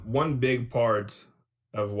one big part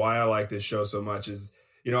of why I like this show so much is,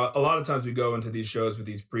 you know, a lot of times we go into these shows with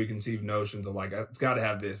these preconceived notions of like, it's got to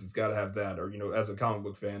have this, it's got to have that, or, you know, as a comic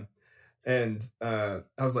book fan. And I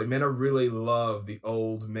was like, man, I really love the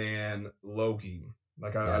old man Loki.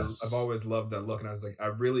 Like, I've always loved that look. And I was like, I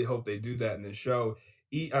really hope they do that in this show.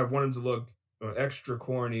 I want him to look extra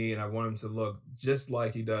corny, and I want him to look just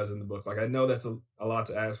like he does in the books. Like, I know that's a lot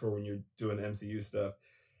to ask for when you're doing MCU stuff.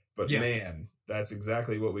 But man, that's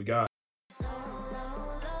exactly what we got.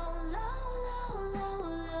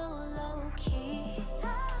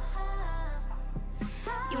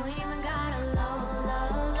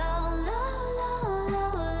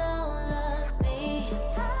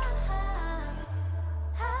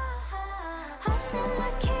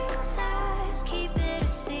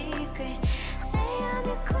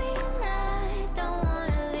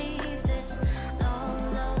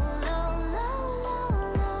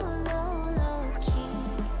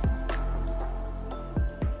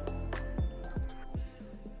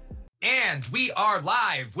 And we are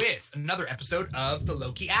live with another episode of the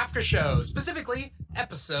Loki Aftershow, specifically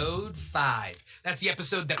episode 5. That's the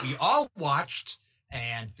episode that we all watched,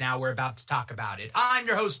 and now we're about to talk about it. I'm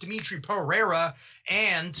your host, Dimithri Perera,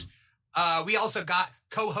 and we also got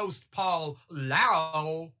co-host Paul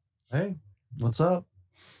Lao. Hey, what's up?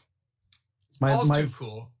 It's Paul's too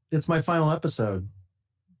cool. It's my final episode.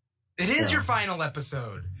 It is your final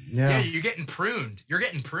episode. Yeah, you're getting pruned. You're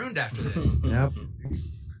getting pruned after this. Yep.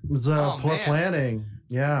 It's poor planning.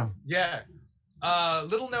 Yeah. Yeah.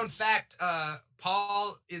 Little known fact,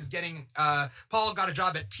 Paul got a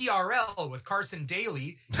job at TRL with Carson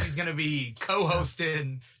Daly. He's going to be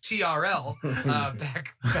co-hosting TRL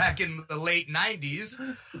back in the late 90s.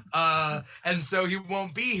 And so he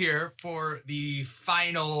won't be here for the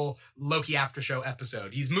final Loki Aftershow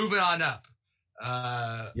episode. He's moving on up.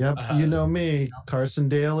 Yep, you know me, Carson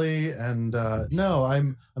Daly, and no,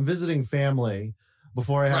 I'm visiting family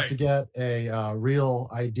before I have to get a real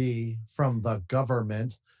ID from the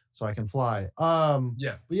government so I can fly. But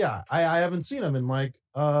yeah, I haven't seen him in like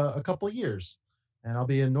a couple of years, and I'll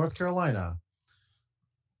be in North Carolina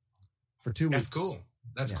for 2 weeks. That's cool.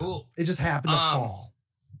 That's cool. It just happened to fall.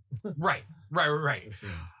 Right.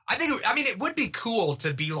 I mean, it would be cool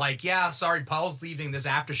to be like, yeah, sorry, Paul's leaving this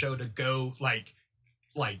after show to go like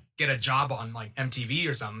get a job on like MTV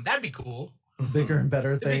or something. That'd be cool. Bigger and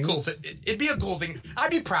better things. It'd be a cool thing.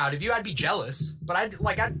 I'd be proud of you. I'd be jealous, but I'd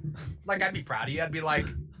be proud of you. I'd be like,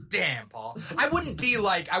 damn, Paul. I wouldn't be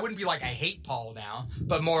like I hate Paul now,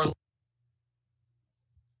 but more.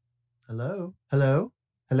 Hello. Oh,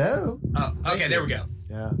 okay. There we go.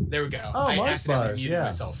 Yeah. There we go. Oh, I Mars accidentally bars. muted Yeah.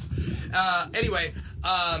 myself.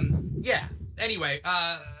 Anyway,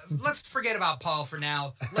 let's forget about Paul for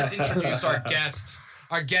now. Let's introduce our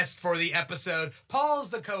guest for the episode. Paul's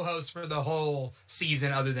the co-host for the whole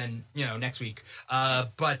season, other than, next week.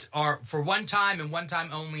 But for one time and one time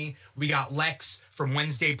only, we got Lex from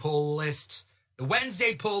Wednesday Pull List, the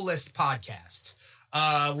Wednesday Pull List podcast.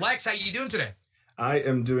 Lex, how you doing today? I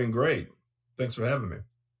am doing great. Thanks for having me.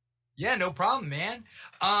 Yeah, no problem, man.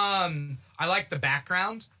 I like the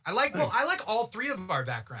background. I like all three of our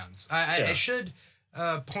backgrounds. I should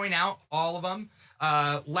point out all of them.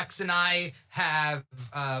 Lex and I have,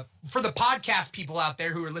 for the podcast people out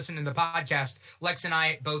there who are listening to the podcast, Lex and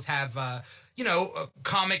I both have,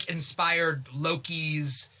 comic-inspired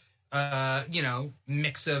Lokis,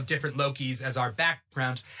 mix of different Lokis as our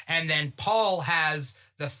background. And then Paul has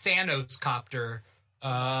the Thanos copter,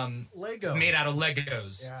 Lego made out of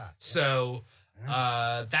Legos. Yeah. So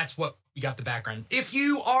that's what we got the background. If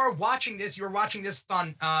you are watching this, you're watching this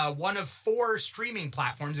on one of 4 streaming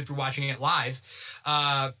platforms if you're watching it live.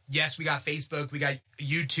 Yes, we got Facebook, we got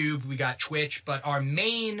YouTube, we got Twitch, but our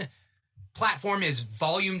main platform is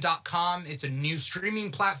volume.com. It's a new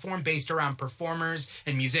streaming platform based around performers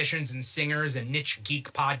and musicians and singers and niche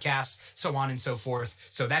geek podcasts, so on and so forth.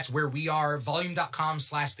 So that's where we are.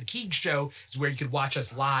 Volume.com/The Keeg Show is where you could watch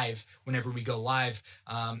us live whenever we go live.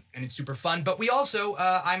 And it's super fun. But we also,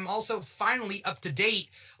 I'm also finally up to date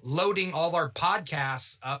loading all our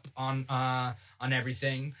podcasts up on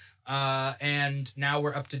everything. And now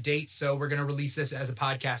we're up to date. So we're going to release this as a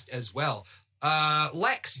podcast as well.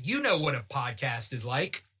 Lex, you know what a podcast is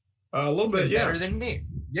like. A little bit, better than me.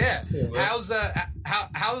 Yeah. How's the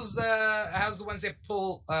Wednesday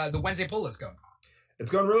pull list going?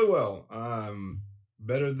 It's going really well.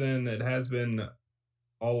 Better than it has been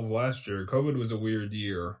all of last year. COVID was a weird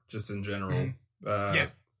year, just in general.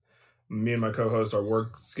 Me and my co-host, our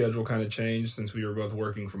work schedule kind of changed since we were both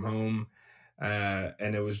working from home,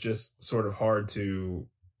 and it was just sort of hard to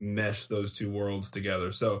mesh those two worlds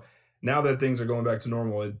together. So now that things are going back to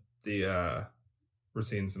normal, we're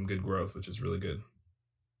seeing some good growth, which is really good.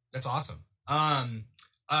 That's awesome.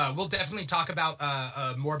 We'll definitely talk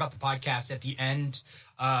about more about the podcast at the end.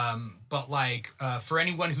 But for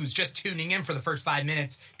anyone who's just tuning in for the first 5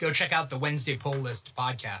 minutes, go check out the Wednesday Poll List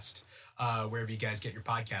podcast, wherever you guys get your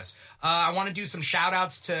podcasts. I want to do some shout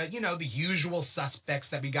outs to, the usual suspects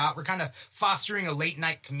that we got. We're kind of fostering a late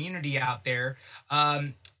night community out there.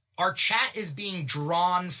 Our chat is being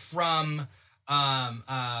drawn from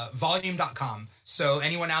volume.com. So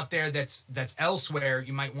anyone out there that's elsewhere,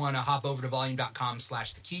 you might want to hop over to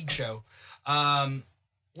volume.com/The Keeg Show.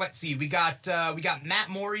 Let's see. We got Matt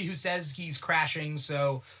Morey, who says he's crashing.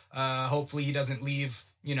 So hopefully he doesn't leave,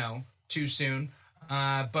 too soon.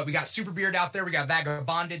 But we got Superbeard out there. We got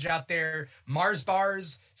Vagabondage out there. Mars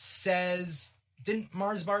Bars says, didn't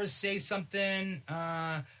Mars Bars say something?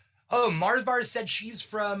 Mars Bars said she's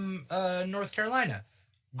from North Carolina.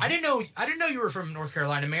 I didn't know you were from North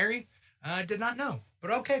Carolina, Mary. I did not know.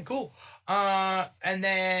 But okay, cool. And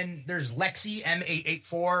then there's Lexi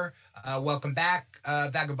M884. Welcome back.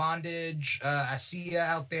 Vagabondage. I see you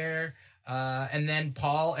out there. And then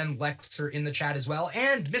Paul and Lex are in the chat as well.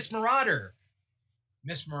 And Miss Marauder.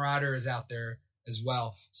 Miss Marauder is out there as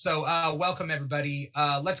well. So welcome, everybody.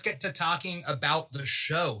 Let's get to talking about the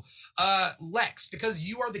show. Lex, because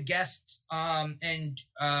you are the guest, and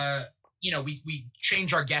we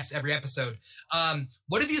change our guests every episode.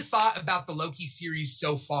 What have you thought about the Loki series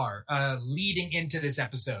so far, leading into this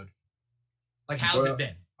episode? How's it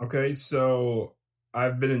been? Okay, so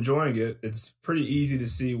I've been enjoying it. It's pretty easy to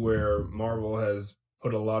see where Marvel has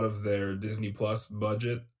put a lot of their Disney Plus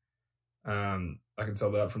budget. I can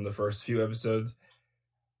tell that from the first few episodes.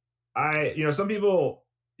 Some people,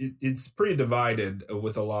 it's pretty divided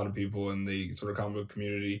with a lot of people in the sort of comic book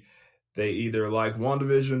community. They either like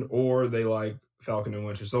WandaVision or they like Falcon and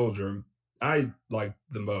Winter Soldier. I like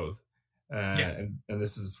them both. And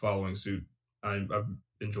this is following suit. I've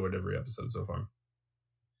enjoyed every episode so far.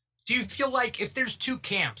 Do you feel like if there's two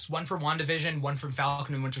camps, one for WandaVision, one from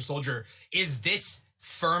Falcon and Winter Soldier, is this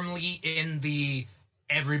firmly in the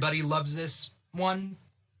everybody loves this one?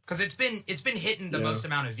 Because it's been hitting the most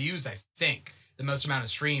amount of views, I think, the most amount of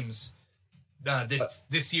streams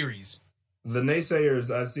this series. The naysayers,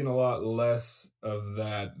 I've seen a lot less of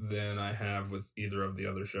that than I have with either of the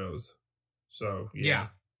other shows. So yeah.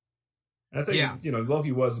 And I think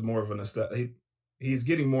Loki was more of he's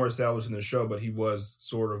getting more established in the show, but he was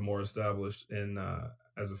sort of more established in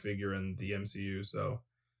as a figure in the MCU, so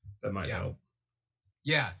that might help.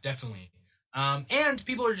 Yeah, definitely. And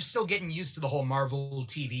people are just still getting used to the whole Marvel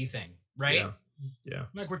TV thing, right? Yeah.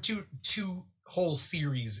 We're two whole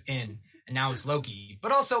series in, and now it's Loki.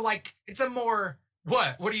 But also, it's a more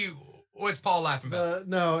what's Paul laughing about?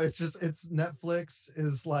 No, it's Netflix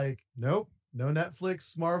is nope, no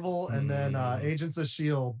Netflix Marvel, and then Agents of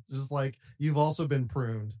S.H.I.E.L.D. just you've also been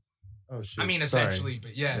pruned. Oh shit. I mean, essentially,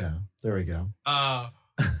 but yeah. Yeah, there we go.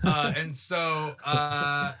 And so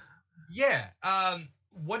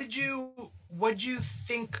what did you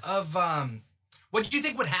think of what did you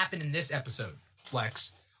think would happen in this episode,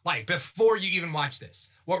 Lex? Before you even watch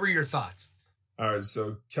this, what were your thoughts? All right,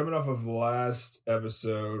 so coming off of the last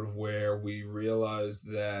episode where we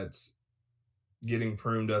realized that getting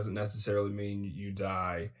pruned doesn't necessarily mean you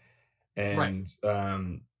die, and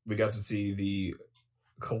we got to see the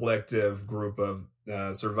collective group of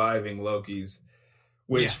surviving Lokis,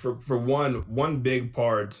 which for one big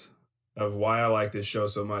part of why I like this show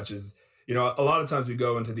so much is, a lot of times we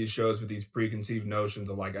go into these shows with these preconceived notions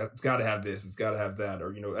of it's got to have this, it's got to have that,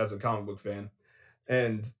 or, as a comic book fan.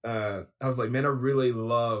 And I was like, man, I really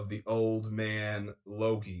love the old man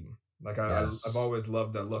Loki. I've always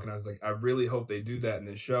loved that look. And I was like, I really hope they do that in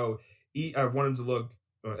this show. I want him to look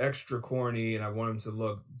extra corny, and I want him to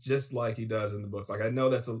look just like he does in the books. I know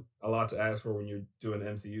that's a lot to ask for when you're doing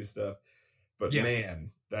MCU stuff, but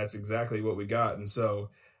man, that's exactly what we got. And so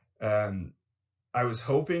I was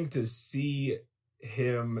hoping to see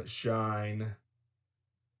him shine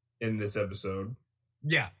in this episode.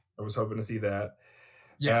 Yeah. I was hoping to see that.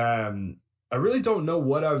 Yeah. I really don't know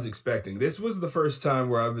what I was expecting. This was the first time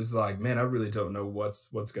where I was like, man, I really don't know what's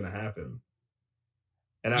going to happen.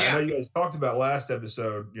 And I know you guys talked about last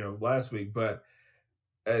episode, last week, but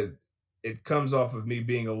it comes off of me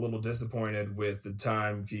being a little disappointed with the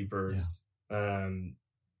timekeepers and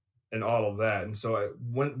all of that. And so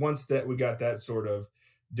once that we got that sort of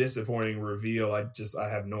disappointing reveal, I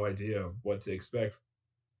have no idea what to expect.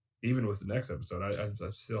 Even with the next episode, I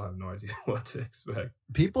still have no idea what to expect.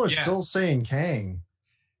 People are still saying Kang.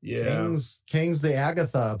 Yeah. Kang's the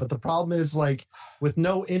Agatha, but the problem is with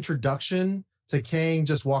no introduction to Kang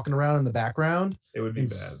just walking around in the background. It would be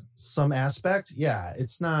bad. Some aspect. Yeah,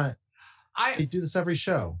 it's not. They do this every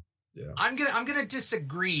show. Yeah. I'm gonna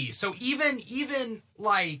disagree. So even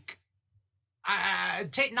like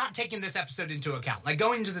not taking this episode into account, like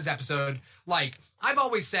going into this episode, like I've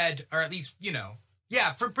always said, or at least,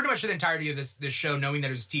 for pretty much the entirety of this show, knowing that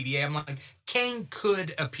it was TVA, I'm like, Kang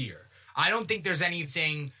could appear. I don't think there's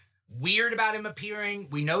anything weird about him appearing.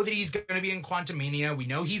 We know that he's going to be in Quantumania. We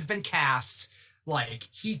know he's been cast. Like,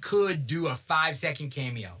 he could do a 5-second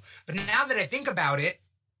cameo. But now that I think about it,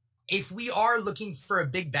 if we are looking for a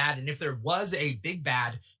big bad, and if there was a big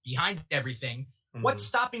bad behind everything, what's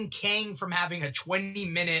stopping Kang from having a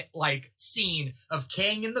 20-minute like scene of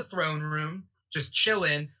Kang in the throne room, just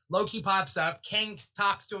chilling? Loki pops up, Kang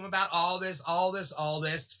talks to him about all this,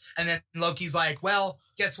 and then Loki's like, well,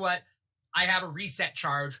 guess what? I have a reset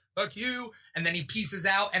charge. Fuck you. And then he pieces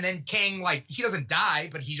out, and then Kang, like, he doesn't die,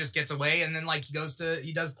 but he just gets away, and then like he does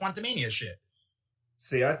Quantumania shit.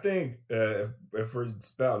 See, I think if we're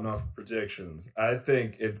spouting off predictions, I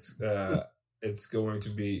think it's going to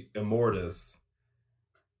be Immortus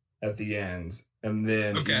at the end, and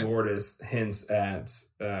then Immortus hints at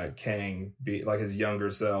Kang, be like his younger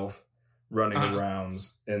self, running around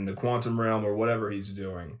in the quantum realm or whatever he's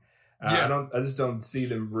doing. I just don't see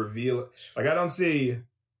them reveal. Like, I don't see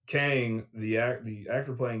Kang, the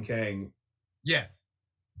actor playing Kang,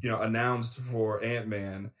 announced for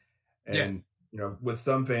Ant-Man, and with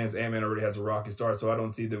some fans, Ant-Man already has a rocky start, so I don't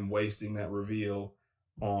see them wasting that reveal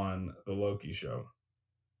on the Loki show.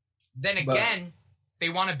 Then again, they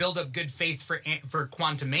want to build up good faith for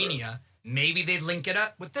Quantumania. Sure. Maybe they link it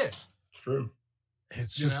up with this. It's true.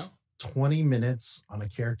 It's just 20 minutes on a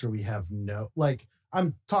character we have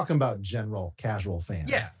I'm talking about general casual fans.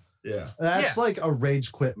 Yeah. Yeah. That's like a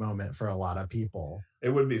rage quit moment for a lot of people. It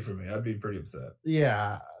would be for me. I'd be pretty upset.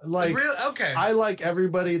 Yeah. Like, really? Okay. I like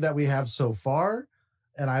everybody that we have so far,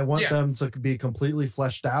 and I want them to be completely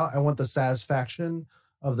fleshed out. I want the satisfaction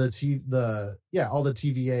of all the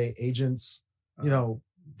TVA agents,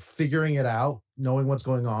 figuring it out, knowing what's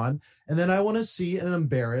going on. And then I want to see an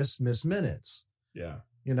embarrassed Miss Minutes. Yeah.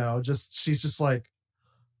 She's just like,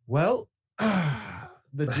 well,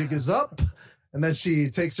 the jig is up. And then she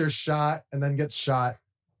takes her shot and then gets shot.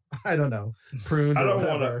 I don't know, pruned. I don't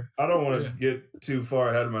want to get too far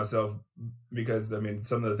ahead of myself, because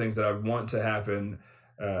some of the things that I want to happen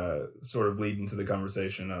sort of lead into the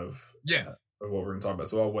conversation of what we're going to talk about.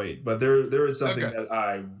 So I'll wait. But there is something that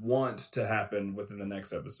I want to happen within the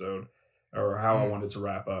next episode, or how I want it to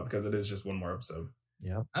wrap up, because it is just one more episode.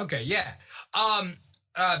 Yeah. Okay. Yeah.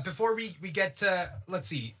 Before we get to, let's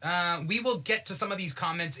see, we will get to some of these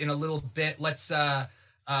comments in a little bit.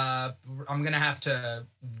 I'm going to have to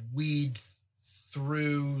weed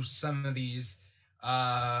through some of these,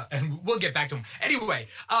 and we'll get back to them. Anyway,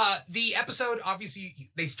 the episode, obviously,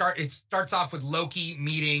 it starts off with Loki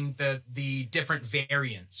meeting the different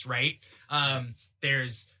variants, right?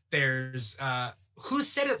 There's who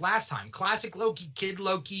said it last time? Classic Loki, Kid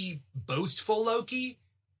Loki, Boastful Loki?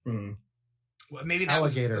 Mm-hmm. Maybe that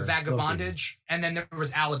Alligator was Vagabondage, Loki. And then there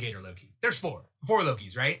was Alligator Loki. There's four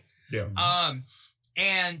Lokis, right? Yeah.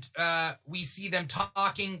 And we see them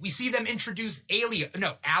talking. We see them introduce Elliot.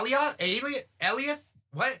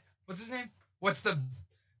 What? What's his name? What's the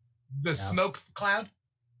smoke cloud?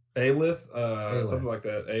 Alith, something like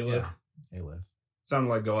that. Alith. Yeah. Alith. Sounded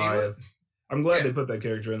like Goliath. I'm glad they put that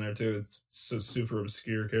character in there too. It's a super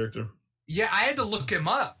obscure character. Yeah, I had to look him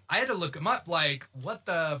up. Like, what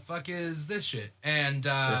the fuck is this shit? And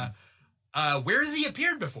where has he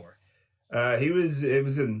appeared before? It was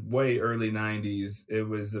in way early 90s. It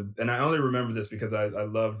was, and I only remember this because I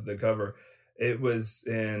love the cover. It was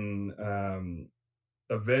in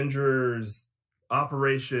Avengers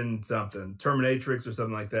Operation something, Terminatrix or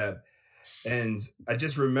something like that. And I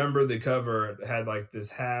just remember the cover. It had like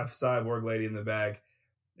this half cyborg lady in the back,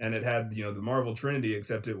 and it had, the Marvel Trinity,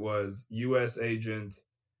 except it was U.S. Agent,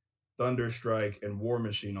 Thunderstrike, and War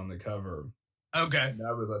Machine on the cover. Okay. And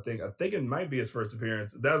that was, I think it might be his first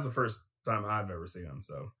appearance. That was the first time I've ever seen him,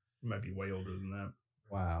 so he might be way older than that.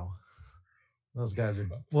 Wow. Those guys are,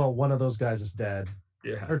 one of those guys is dead.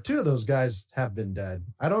 Yeah. Or two of those guys have been dead.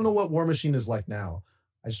 I don't know what War Machine is like now.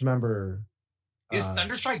 I just remember. Is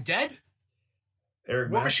Thunderstrike dead?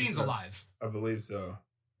 War Machine's alive. I believe so.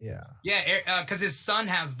 Yeah. Yeah, because his son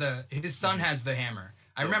has the hammer.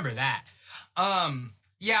 I remember that.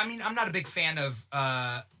 Yeah, I'm not a big fan of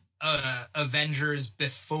Avengers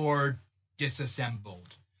before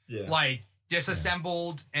Disassembled. Yeah. Like,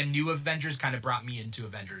 Disassembled and New Avengers kind of brought me into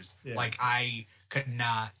Avengers. Yeah. Like, I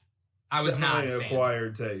was not a fan.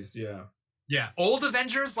 Acquired taste, yeah. Yeah, old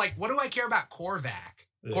Avengers. Like, what do I care about Korvac?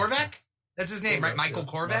 Yeah. Korvac? That's his name, right? Michael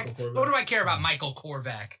Korvac? Michael Korvac. What do I care about Michael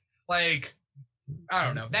Korvac? Like, I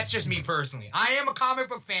don't know. That's just me personally. I am a comic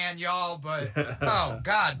book fan, y'all, but oh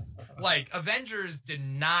god, like Avengers did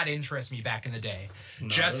not interest me back in the day. No,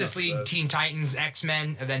 Justice League, Teen Titans,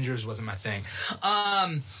 X-Men, Avengers wasn't my thing.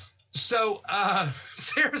 So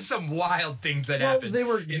there's some wild things that happened. They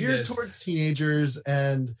were geared towards teenagers,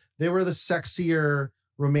 and they were the sexier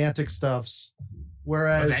romantic stuffs.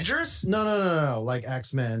 Whereas Avengers, no, like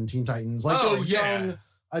X-Men, Teen Titans, like they were young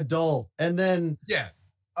adult, and then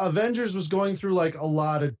Avengers was going through like a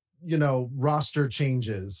lot of roster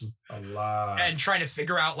changes, and trying to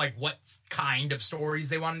figure out like what kind of stories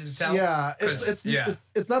they wanted to tell. Yeah,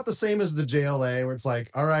 it's not the same as the JLA where it's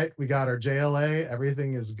like, all right, we got our JLA,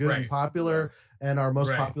 everything is good and popular, and our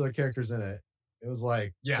most popular characters in it. It was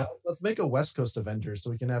like, well, let's make a West Coast Avengers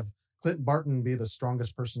so we can have Clint Barton be the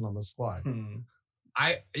strongest person on the squad.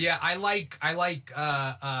 I like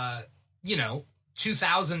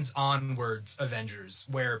 2000s onwards Avengers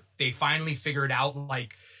where they finally figured out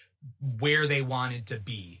like where they wanted to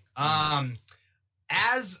be. Paul,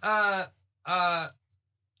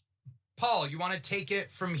 you want to take it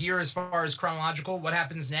from here as far as chronological? What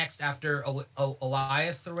happens next after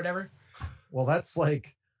Eliath or whatever? Well, that's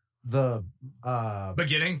like the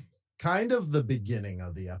beginning, kind of the beginning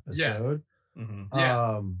of the episode.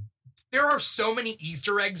 There are so many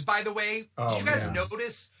Easter eggs, by the way. Did you guys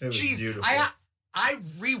notice? Jeez, beautiful. I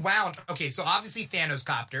rewound. Okay, so obviously Thanos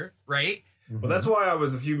copter, right? Well, that's why I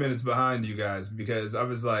was a few minutes behind you guys, because I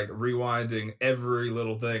was like rewinding every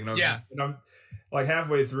little thing. And I'm like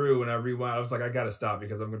halfway through when I rewound, I was like, I got to stop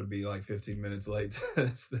because I'm going to be like 15 minutes late to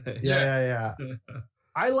this thing. Yeah.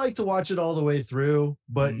 I like to watch it all the way through,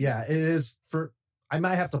 but it is I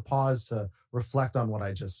might have to pause to reflect on what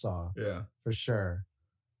I just saw. Yeah, for sure.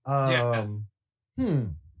 So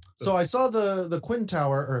I saw the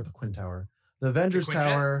Avengers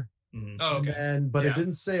Tower. Oh, okay. But it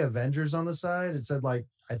didn't say Avengers on the side. It said I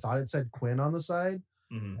thought it said Quinn on the side.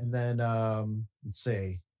 And then let's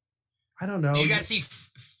see. I don't know. Do you guys see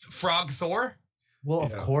Frog Thor? Well,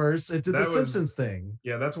 of course. It did the Simpsons thing.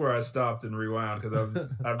 Yeah, that's where I stopped and rewound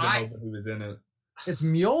because I've been hoping he was in it. It's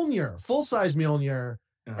Mjolnir, full-size Mjolnir,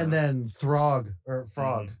 and then Frog.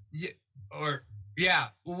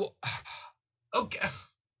 Okay.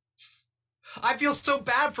 I feel so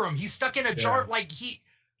bad for him. He's stuck in a jar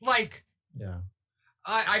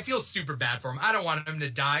I feel super bad for him. I don't want him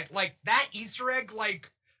to die. Like that Easter egg,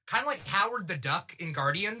 like kind of like Howard the Duck in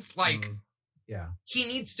Guardians. He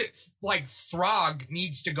needs to Throg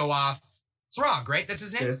needs to go off. Throg, right? That's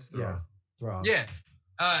his name? It's Throg. Throg. Yeah.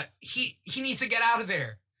 He needs to get out of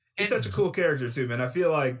there. He's such a cool character too, man. I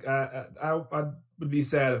feel like I would be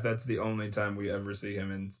sad if that's the only time we ever see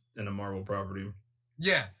him in a Marvel property.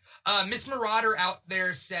 Yeah. Miss Marauder out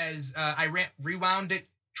there says, I rewound it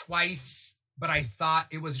twice, but I thought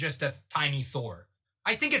it was just a tiny Thor.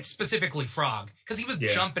 I think it's specifically Frog, because he was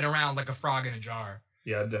jumping around like a frog in a jar.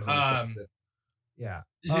 Yeah, definitely. Yeah.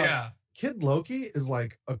 Kid Loki is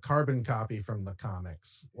like a carbon copy from the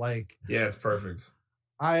comics. Like, yeah, it's perfect.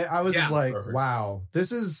 I was just like, perfect. Wow,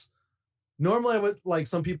 this is normally I would like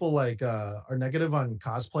some people like are negative on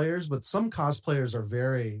cosplayers, but some cosplayers are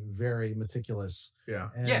very, very meticulous. Yeah.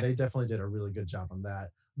 And they definitely did a really good job on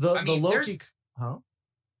that. The Loki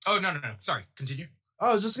Oh no. Sorry, continue.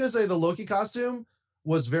 I was just gonna say the Loki costume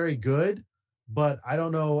was very good, but I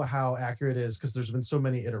don't know how accurate it is because there's been so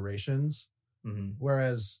many iterations.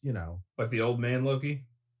 Whereas, like the old man Loki.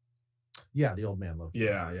 Yeah, the old man Loki.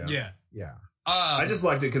 Yeah. I just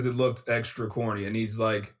liked it because it looked extra corny, and he's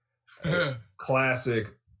like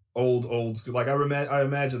classic old school. Like I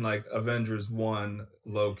imagine like Avengers 1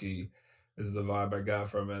 Loki is the vibe I got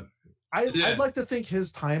from it. I'd like to think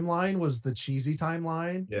his timeline was the cheesy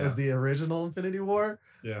timeline as the original Infinity War.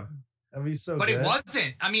 Yeah. That'd be so But good. It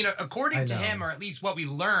wasn't. I mean, according to him, or at least what we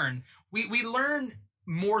learn, we learn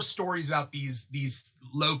more stories about these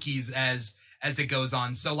Lokis as it goes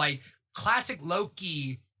on. So like classic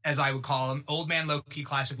Loki, as I would call him, old man Loki,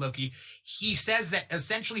 classic Loki, he says that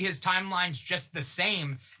essentially his timeline's just the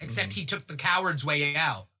same, except he took the coward's way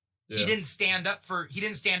out. Yeah. He didn't stand up for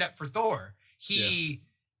Thor. He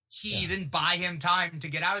didn't buy him time to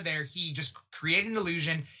get out of there. He just created an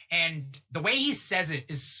illusion, and the way he says it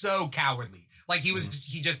is so cowardly. Like he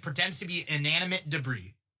just pretends to be inanimate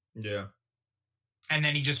debris. Yeah. And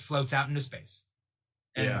then he just floats out into space.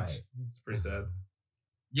 And it's pretty sad.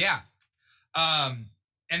 Yeah.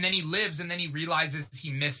 And then he lives, and then he realizes he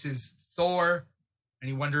misses Thor, and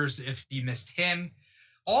he wonders if he missed him.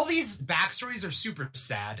 All these backstories are super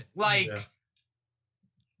sad. Like,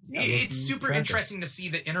 it's super interesting to see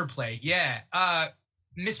the interplay. Yeah.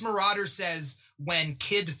 Miss Marauder says when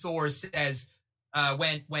Kid Thor says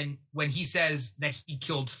when he says that he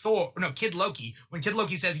killed Kid Loki, when Kid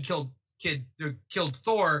Loki says he killed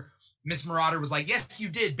Thor, Miss Marauder was like, "Yes, you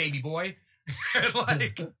did, baby boy."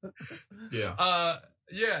 Like,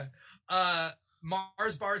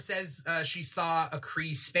 Mars Bar says she saw a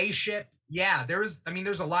Kree spaceship. Yeah, there's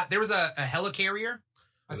a lot. There was a helicarrier.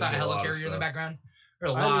 I saw a helicarrier in the background. I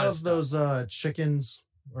love those chickens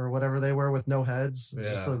or whatever they were with no heads. Yeah.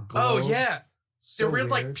 Just a globe. Oh yeah, So they're weird,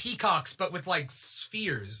 like peacocks, but with like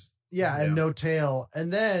spheres. Yeah, and no tail.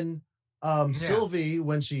 And then Sylvie,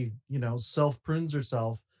 when she self prunes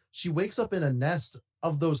herself, she wakes up in a nest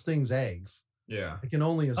of those things' eggs. Yeah, I can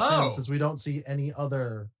only assume since we don't see any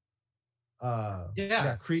other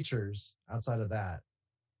creatures outside of that.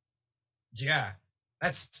 Yeah,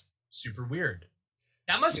 that's super weird.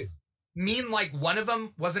 That must mean like one of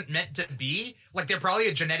them wasn't meant to be. Like they're probably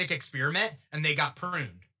a genetic experiment and they got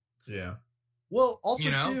pruned. Yeah. Well, also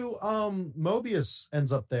too, Mobius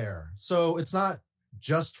ends up there, so it's not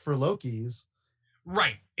just for Lokis.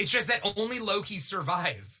 Right. It's just that only Lokis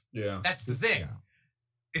survive. Yeah. That's the thing. Yeah.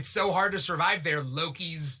 It's so hard to survive there.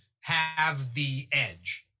 Lokis have the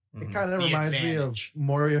edge. It kind of reminds me of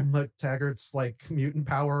Moira McTaggart's like mutant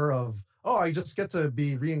power of, I just get to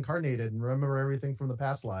be reincarnated and remember everything from the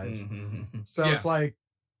past lives. So it's like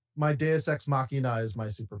my Deus Ex Machina is my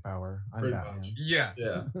superpower. I'm Pretty Batman. much. Yeah.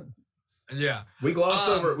 Yeah. Yeah. We glossed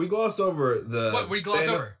over the what we glossed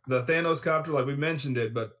over? The Thanos copter, like we mentioned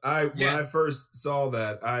it, but when I first saw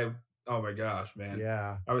that, oh my gosh, man.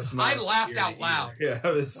 Yeah. I laughed out loud. Yeah.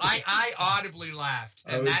 I audibly laughed.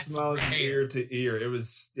 And that's smiling ear to ear. It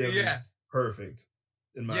was perfect,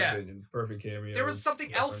 in my opinion. Perfect cameo. There was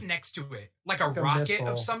something else next to it, like a rocket missile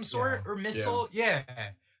of some sort or missile. Yeah.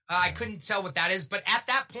 I couldn't tell what that is, but at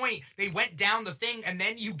that point, they went down the thing, and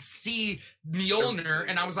then you see Mjolnir,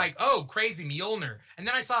 and I was like, oh, crazy Mjolnir. And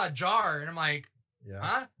then I saw a jar, and I'm like,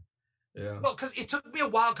 huh? Yeah. Well, because it took me a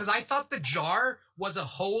while, because I thought the jar was a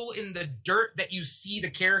hole in the dirt that you see the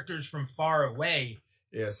characters from far away.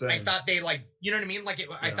 Yeah, same. I thought they, like, you know what I mean? Like,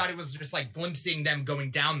 I thought it was just, like, glimpsing them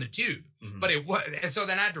going down the tube. But it was, and so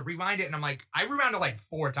then I had to rewind it, and I'm like, I rewound it, like,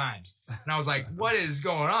 4 times. And I was like, what is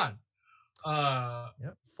going on? But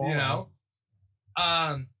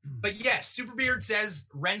yes, Superbeard says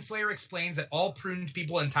Renslayer explains that all pruned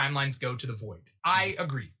people and timelines go to the void. I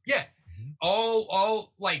agree. Yeah.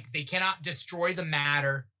 All like they cannot destroy the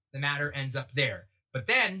matter. The matter ends up there. But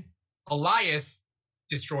then Eliath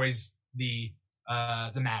destroys the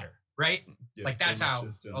matter, right? Yeah, like that's how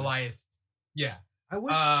Eliath. Yeah. I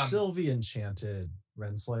wish Sylvie enchanted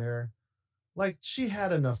Renslayer. Like she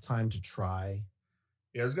had enough time to try.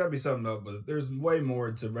 Yeah, there's got to be something up, but there's way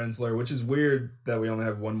more to Renslayer, which is weird that we only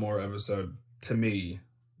have one more episode. To me,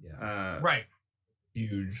 right?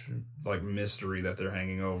 Huge like mystery that they're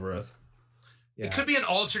hanging over us. Yeah. It could be an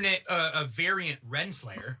alternate, a variant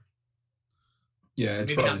Renslayer. Yeah,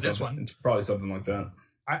 it's maybe probably not this one. It's probably something like that.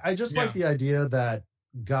 I just like the idea that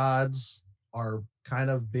gods are kind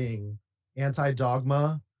of being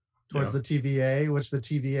anti-dogma towards the TVA, which the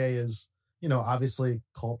TVA is. Obviously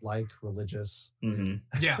cult-like, religious.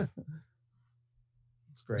 Yeah.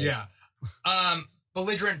 It's great. Yeah.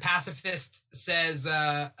 Belligerent Pacifist says,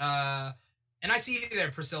 and I see you there,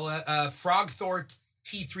 Priscilla, Frog Thor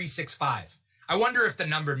T365. I wonder if the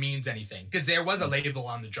number means anything, because there was a label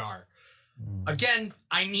on the jar. Again,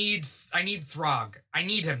 I need Throg. I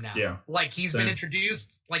need him now. Yeah. Like he's been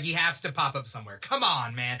introduced, like he has to pop up somewhere. Come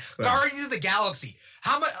on, man. Guardians of the Galaxy.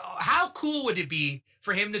 How cool would it be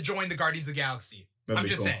for him to join the Guardians of the Galaxy? I'm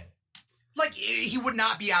just saying. Like he would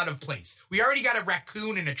not be out of place. We already got a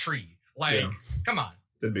raccoon in a tree. Like, come on.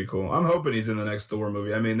 That'd be cool. I'm hoping he's in the next Thor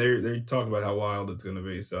movie. I mean, they talk about how wild it's going to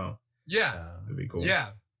be, so. Yeah. That'd be cool.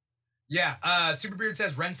 Yeah. Yeah, Superbeard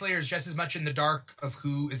says Renslayer is just as much in the dark of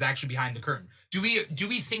who is actually behind the curtain. Do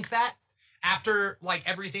we think that after like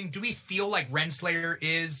everything? Do we feel like Renslayer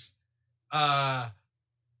is yeah,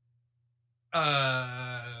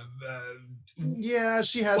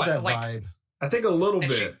 she has that vibe. I think a little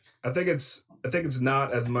bit. I think it's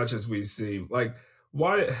not as much as we see. Like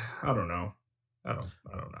why? I don't know. I don't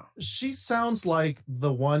know. She sounds like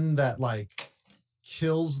the one that like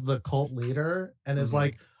kills the cult leader and is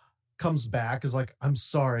like. Comes back is like, I'm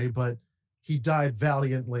sorry, but he died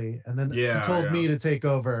valiantly, and then he told me to take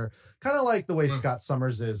over. Kind of like the way Scott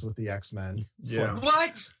Summers is with the X-Men. Yeah.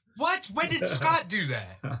 Like, what? When did Scott do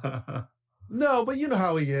that? No, but you know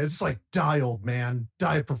how he is. It's like, die, old man.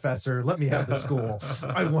 Die, professor. Let me have the school.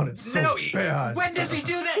 I want it so bad. When does he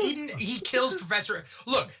do that? He kills Professor...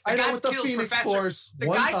 Look, the guy with the kills Phoenix Professor... Force The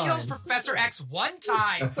guy kills Professor X one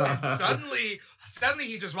time, and suddenly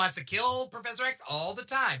he just wants to kill Professor X all the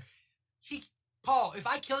time. Paul, if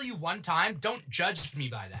I kill you one time, don't judge me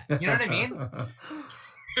by that. You know what I mean?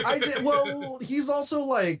 Well, he's also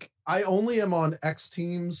like, I only am on X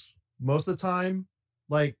teams most of the time.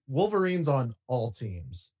 Like, Wolverine's on all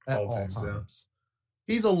teams at all times. Yeah.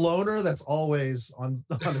 He's a loner that's always on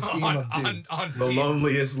a team of dudes. The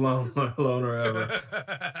loneliest loner ever.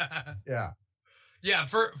 Yeah. Yeah,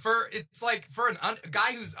 for it's like for a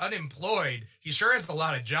guy who's unemployed, he sure has a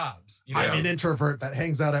lot of jobs. You know? I'm an introvert that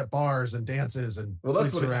hangs out at bars and dances and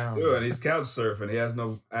sleeps around. He's doing. He's couch surfing. He has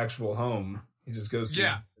no actual home. He just goes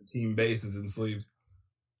to team bases and sleeps.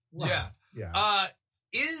 Yeah. Yeah.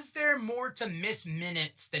 Is there more to Miss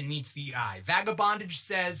Minutes than meets the eye? Vagabondage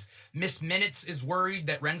says Miss Minutes is worried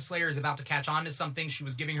that Renslayer is about to catch on to something. She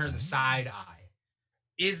was giving her the side eye.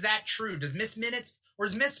 Is that true? Or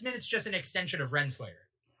is Miss Minutes just an extension of Renslayer?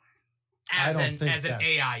 As an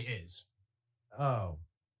AI is. Oh.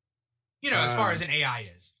 As far as an AI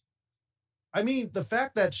is. I mean, the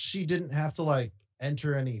fact that she didn't have to like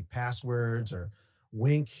enter any passwords or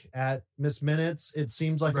wink at Miss Minutes, it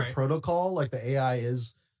seems like a protocol, like the AI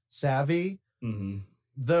is savvy. Mm-hmm.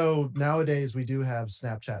 Though nowadays we do have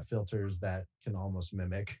Snapchat filters that can almost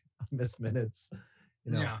mimic Miss Minutes.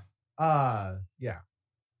 Yeah. I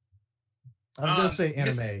was gonna say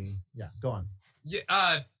anime. Go on.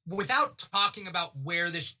 Yeah. Without talking about where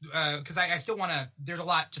this, because I still want to. There's a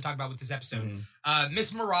lot to talk about with this episode.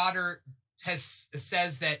 Miss Marauder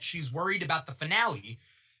says that she's worried about the finale.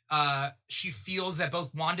 She feels that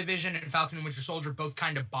both WandaVision and Falcon and Winter Soldier both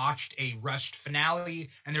kind of botched a rushed finale,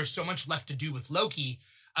 and there's so much left to do with Loki.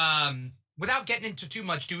 Without getting into too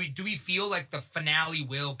much, do we feel like the finale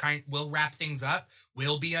will wrap things up?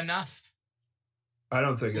 Will be enough? I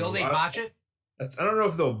don't think. Will they botch it? I don't know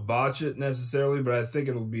if they'll botch it necessarily, but I think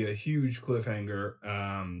it'll be a huge cliffhanger.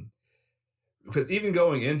 Because even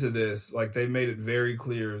going into this, like they made it very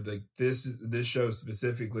clear that this show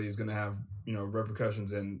specifically is going to have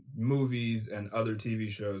repercussions in movies and other TV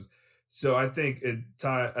shows. So I think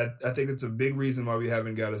I think it's a big reason why we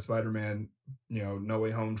haven't got a Spider-Man No Way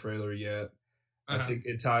Home trailer yet. I think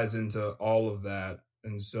it ties into all of that,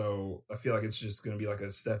 and so I feel like it's just going to be like a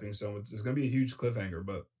stepping stone. It's going to be a huge cliffhanger,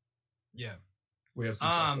 but we have some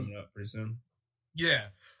stuff coming up pretty soon. Yeah.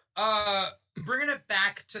 Bringing it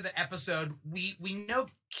back to the episode, we know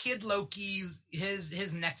Kid Loki's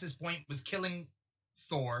his nexus point was killing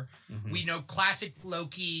Thor. Mm-hmm. We know classic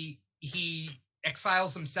Loki, he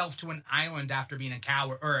exiles himself to an island after being a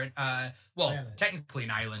coward, or technically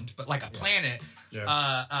an island, but like a planet,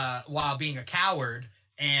 while being a coward,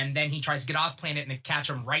 and then he tries to get off planet and they catch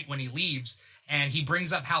him right when he leaves. And he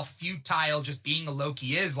brings up how futile just being a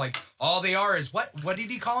Loki is. Like, all they are is what did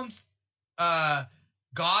he call them?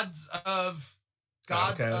 Outcasts.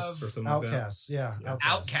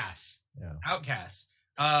 Outcasts.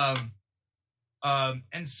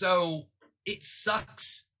 And so it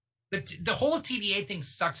sucks. The whole TVA thing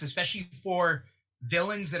sucks, especially for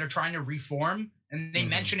villains that are trying to reform. And they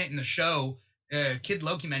mention it in the show. Kid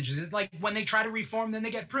Loki mentions it. Like, when they try to reform, then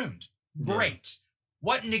they get pruned. Great.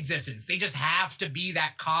 What an existence. They just have to be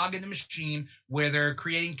that cog in the machine where they're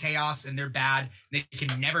creating chaos and they're bad. And they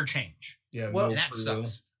can never change. Yeah, and that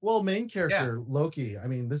sucks. Well, main character Loki, I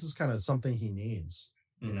mean, this is kind of something he needs,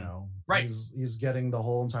 Right. He's getting the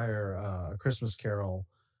whole entire Christmas Carol.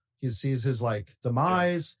 He sees his like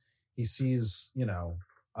demise. He sees,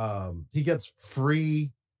 he gets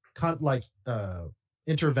free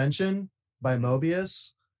intervention by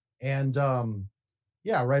Mobius. And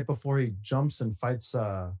right before he jumps and fights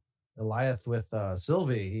Eliath with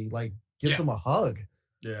Sylvie, he like gives him a hug.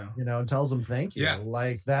 Yeah. And tells him thank you. Yeah.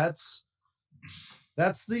 Like that's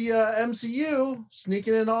the MCU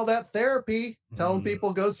sneaking in all that therapy, telling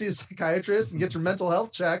people go see a psychiatrist and get your mental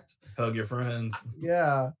health checked. Hug your friends.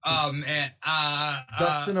 Yeah. And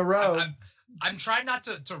ducks in a row. I'm trying not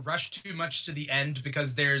to rush too much to the end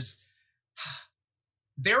because there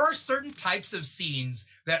are certain types of scenes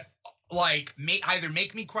that like either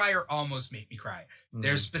make me cry or almost make me cry.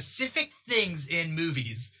 There's specific things in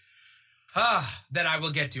movies that I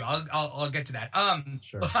will get to. I'll get to that.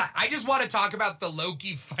 Sure. I just want to talk about the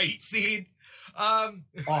Loki fight scene.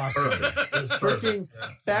 Awesome. Freaking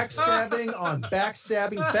backstabbing on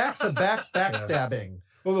backstabbing, back to back backstabbing.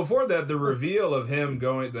 Well, before that, the reveal of him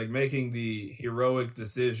making the heroic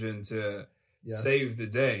decision to saved the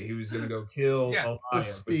day. He was going to go kill Elias. The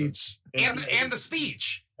speech. And the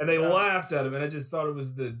speech. And they laughed at him, and I just thought it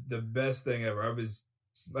was the best thing ever. I was,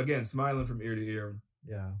 again, smiling from ear to ear.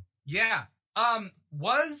 Yeah. Yeah.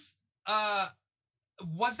 Was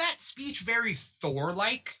that speech very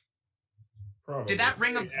Thor-like? Probably. Did that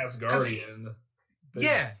ring a Asgardian?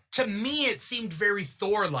 Yeah. To me, it seemed very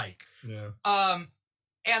Thor-like. Yeah.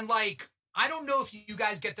 And like, I don't know if you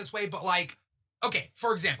guys get this way, but like, okay,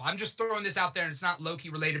 for example, I'm just throwing this out there and it's not Loki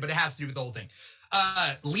related, but it has to do with the whole thing.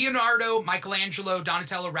 Leonardo, Michelangelo,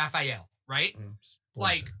 Donatello, Raphael, right?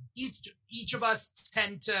 Like each of us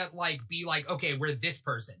tend to like be like, okay, we're this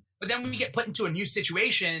person. But then we get put into a new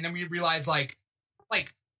situation and then we realize like,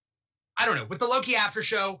 I don't know, with the Loki after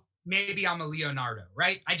show, maybe I'm a Leonardo,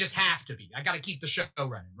 right? I just have to be. I got to keep the show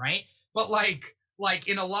running, right? But like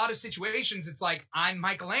in a lot of situations, it's like, I'm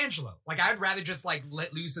Michelangelo. Like, I'd rather just like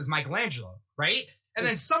let loose as Michelangelo, right? And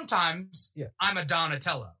then sometimes I'm a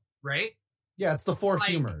Donatello, right? Yeah, it's the four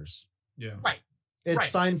humors. Yeah. Right.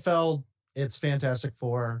 It's Seinfeld. It's Fantastic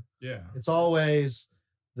Four. Yeah. It's always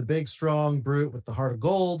the big, strong brute with the heart of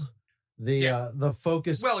gold. The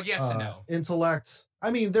focused and no. Intellect.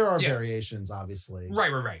 I mean, there are variations, obviously.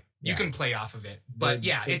 Right. You can play off of it. But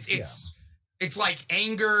it's like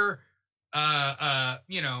anger,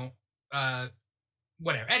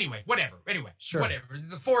 whatever. Anyway, sure. Whatever.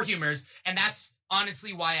 The four humors. And that's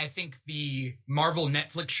honestly why I think the Marvel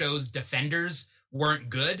Netflix shows Defenders weren't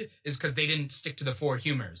good, is because they didn't stick to the four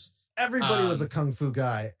humors. Everybody was a kung fu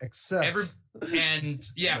guy, except...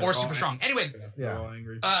 or super strong. Anyway,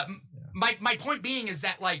 angry. My point being is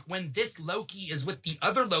that like when this Loki is with the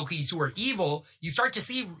other Lokis who are evil, you start to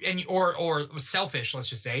see or selfish, let's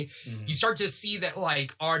just say, you start to see that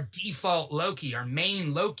like our default Loki, our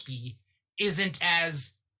main Loki, isn't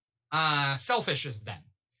as selfish as them,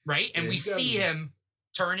 right? And we see him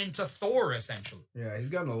turn into Thor essentially. Yeah, he's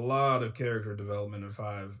gotten a lot of character development in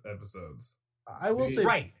 5 episodes. I will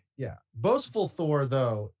say, yeah, boastful Thor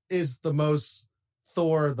though is the most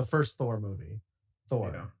Thor, the first Thor movie.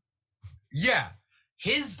 Thor. Yeah.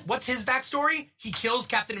 What's his backstory? He kills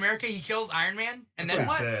Captain America, he kills Iron Man, and then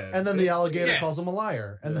what? Sad. And then the alligator calls him a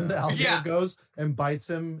liar. And then the alligator goes and bites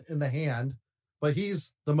him in the hand. But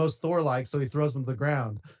he's the most Thor-like, so he throws him to the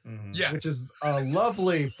ground. Yeah. Which is a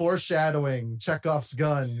lovely foreshadowing Chekhov's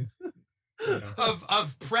gun.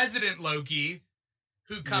 of President Loki,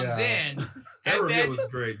 who comes in. That reveal was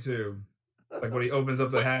great, too. Like when he opens up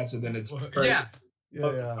the hatch and then it's... Yeah.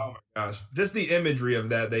 Oh my gosh. Just the imagery of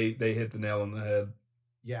that, they hit the nail on the head.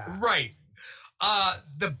 Yeah. Right.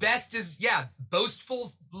 The best is,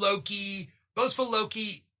 boastful Loki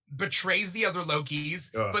betrays the other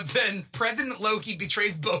Lokis, but then President Loki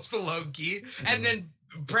betrays boastful Loki, and then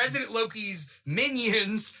President Loki's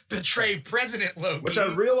minions betray President Loki. Which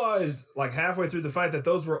I realized like halfway through the fight that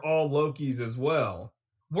those were all Lokis as well.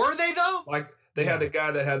 Were they though? Like they had a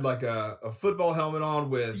guy that had like a football helmet on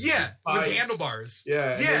with with handlebars.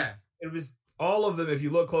 Yeah. It was all of them. If you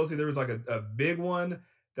look closely, there was like a big one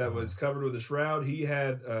that was covered with a shroud. He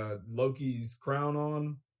had Loki's crown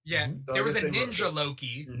on. Yeah, so there was a ninja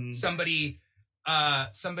Loki. Somebody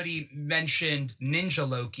mentioned ninja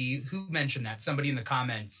Loki. Who mentioned that? Somebody in the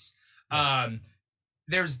comments.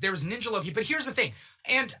 There was ninja Loki, but here's the thing,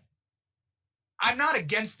 and I'm not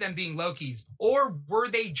against them being Lokis, or were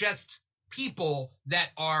they just people that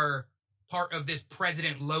are part of this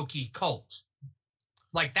President Loki cult?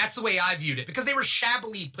 Like, that's the way I viewed it, because they were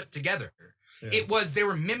shabbily put together. Yeah. They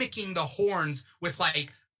were mimicking the horns with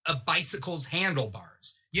like a bicycle's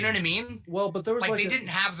handlebars. You know what I mean? Well, but there was like they didn't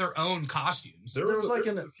have their own costumes. There was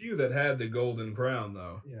a few that had the golden crown,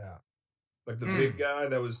 though. Yeah. Like the big guy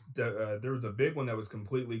that was, there was a big one that was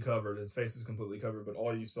completely covered. His face was completely covered, but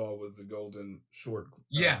all you saw was the golden short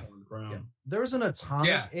crown. Yeah. There was an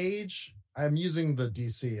Atomic Age. I'm using the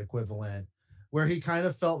DC equivalent, where he kind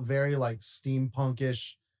of felt very like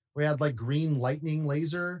steampunkish, where he had like green lightning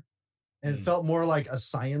laser, and it felt more like a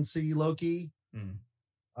science-y Loki.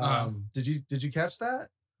 Did you catch that?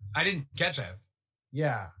 I didn't catch that.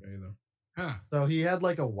 Yeah. Either. Huh. So he had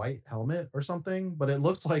like a white helmet or something, but it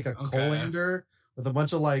looked like a colander with a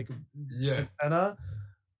bunch of like antenna,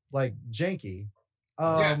 like janky.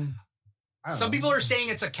 Some people are saying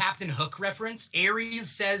it's a Captain Hook reference. Ares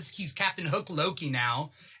says he's Captain Hook Loki now.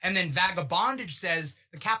 And then Vagabondage says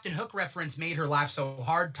the Captain Hook reference made her laugh so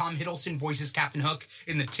hard. Tom Hiddleston voices Captain Hook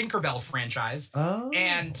in the Tinkerbell franchise. Oh.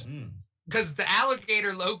 And because the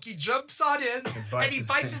alligator Loki jumps on him and he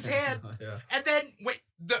bites his hand. And then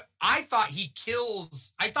I thought he killed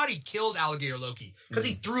alligator Loki because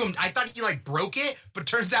he threw him. I thought he like broke it, but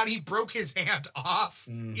turns out he broke his hand off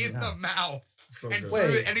in the mouth. So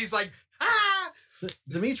and he's like,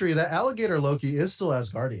 Dimithri, that alligator Loki is still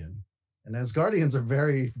Asgardian, and Asgardians are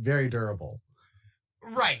very, very durable.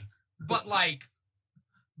 Right, but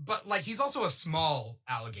he's also a small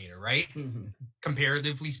alligator, right?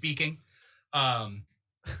 Comparatively speaking. I'm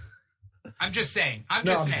just saying. I'm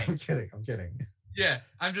kidding. Yeah,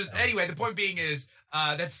 anyway, the point being is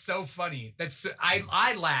that's so funny.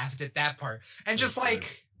 I laughed at that part. And just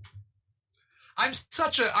like I'm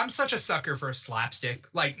such a sucker for slapstick.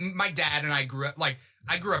 Like my dad and I grew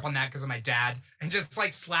up on that because of my dad, and just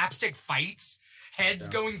like slapstick fights, heads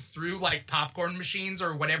going through like popcorn machines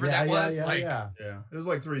or whatever that was. It was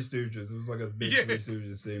like Three Stooges. It was like a big Three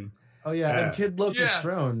Stooges scene. Oh yeah, and Kid Loki's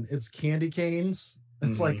throne. It's candy canes.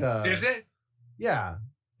 It's like is it? Yeah,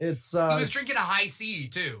 it's. He was drinking a high C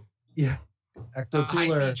too. Yeah, Ecto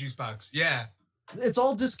Cooler. High C juice box. Yeah. It's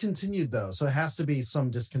all discontinued though, so it has to be some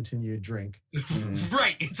discontinued drink.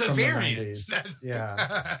 Right, it's a variant.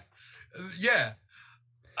 Yeah. Yeah.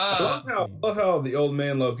 I love how the old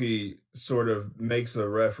man Loki sort of makes a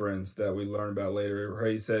reference that we learn about later, where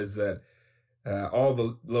he says that all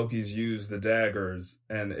the Lokis use the daggers,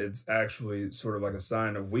 and it's actually sort of like a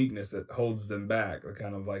sign of weakness that holds them back,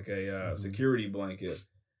 kind of like a security blanket,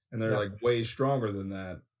 and they're like way stronger than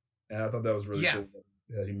that. And I thought that was really cool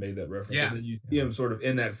that he made that reference. And then you see him sort of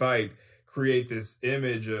in that fight create this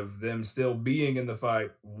image of them still being in the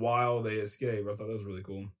fight while they escape. I thought that was really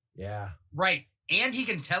cool. Yeah. Right. And he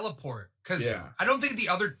can teleport, because I don't think the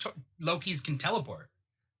other Lokis can teleport,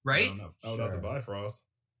 right? No, not the Bifrost.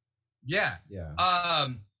 Yeah. Yeah.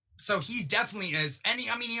 So he definitely is, and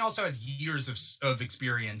he also has years of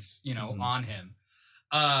experience, on him.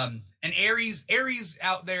 And Ares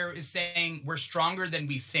out there is saying we're stronger than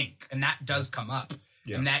we think, and that does come up,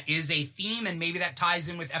 and that is a theme, and maybe that ties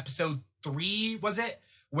in with episode 3, was it,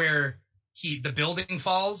 where the building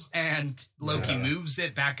falls and Loki moves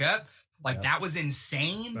it back up. Like that was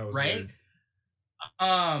insane, that was right?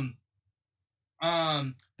 Weird.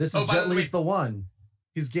 This is Jet Li's the one.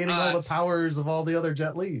 He's gaining all the powers of all the other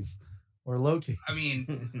Jet Li's or Lokis. I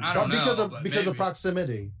mean, I don't know because of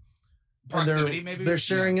proximity. Proximity, maybe they're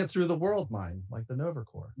sharing it through the world mind, like the Nova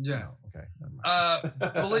Corps. Yeah. Oh, okay. Never mind.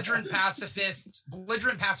 Belligerent pacifist,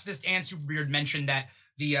 and Superbeard mentioned that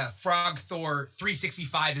the Frog Thor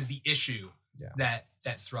 365 is the issue that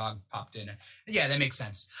Throg popped in. Yeah, that makes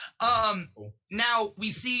sense. Cool. Now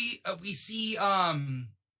we see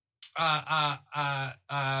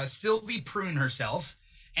Sylvie prune herself,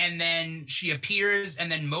 and then she appears,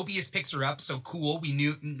 and then Mobius picks her up. So cool.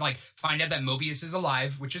 We find out that Mobius is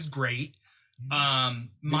alive, which is great.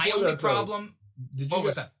 My only problem. Did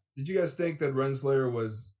you guys think that Renslayer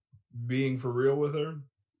was being for real with her?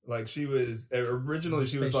 Like she was originally,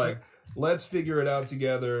 she was like, let's figure it out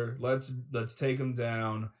together. Let's take him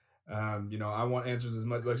down. I want answers as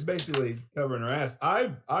much. Like she's basically covering her ass.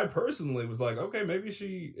 I personally was like, okay, maybe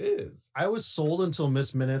she is. I was sold until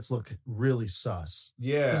Miss Minutes looked really sus.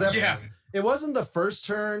 Yeah. It wasn't the first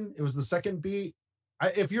turn. It was the second beat.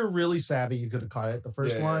 If you're really savvy, you could have caught it the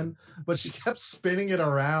first one. But she kept spinning it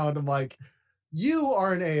around. I'm like, you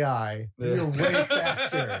are an AI. You're way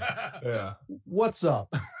faster. Yeah. What's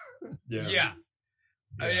up? Yeah.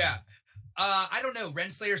 I don't know.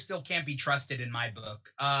 Renslayer still can't be trusted in my book.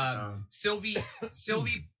 Sylvie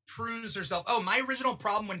prunes herself. Oh, my original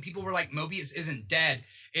problem when people were like, Mobius isn't dead,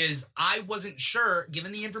 is I wasn't sure,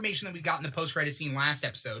 given the information that we got in the post-credit scene last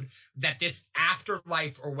episode, that this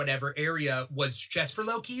afterlife or whatever area was just for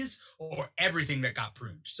Loki's or everything that got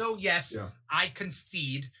pruned. So yes, I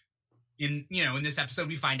concede. In this episode,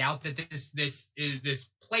 we find out that this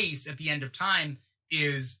place at the end of time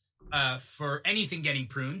is for anything getting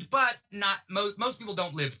pruned, but not most people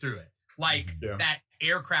don't live through it. Like that that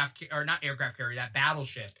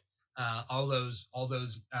battleship. All those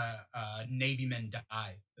Navy men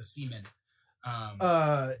die, the seamen.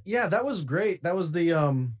 That was great. That was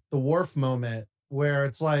the Worf moment where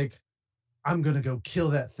it's like, I'm gonna go kill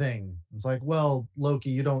that thing. It's like, well, Loki,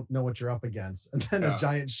 you don't know what you're up against. And then a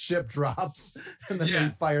giant ship drops, and then they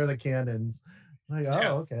fire the cannons. Like,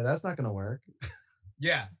 okay, that's not gonna work.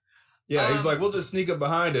 Yeah. Yeah, he's like, we'll just sneak up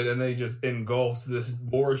behind it, and then he just engulfs this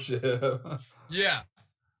warship. Yeah.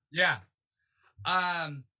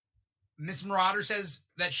 Miss Marauder says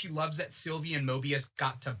that she loves that Sylvie and Mobius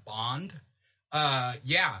got to bond.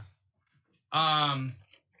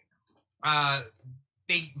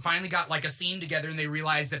 They finally got like a scene together, and they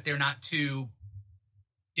realized that they're not too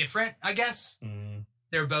different, I guess.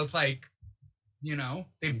 They're both like,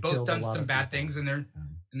 they've both done some bad things, and they're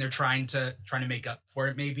trying to make up for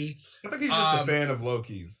it, maybe. I think he's just a fan of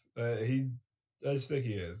Loki's. I just think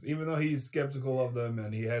he is. Even though he's skeptical of them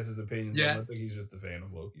and he has his opinions on them, I think he's just a fan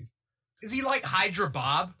of Loki's. Is he like Hydra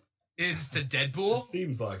Bob is to Deadpool? It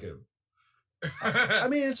seems like it. I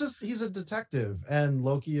mean, it's just he's a detective, and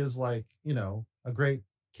Loki is like, a great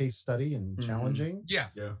case study and challenging. Yeah.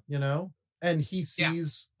 And he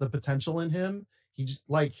sees the potential in him. He just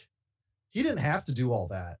he didn't have to do all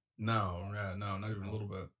that. No, not even a little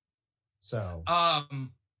bit. So,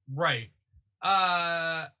 right.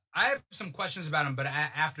 I have some questions about him, but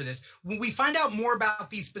after this, when we find out more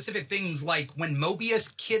about these specific things, like when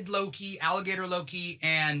Mobius, Kid Loki, Alligator Loki,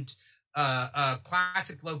 and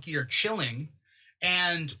Classic Loki are chilling,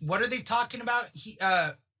 and what are they talking about?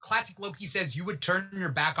 Classic Loki says you would turn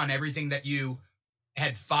your back on everything that you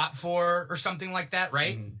had fought for, or something like that,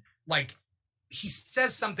 right? Like he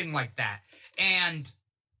says something like that, and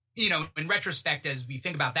in retrospect, as we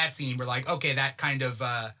think about that scene, we're like, okay, that kind of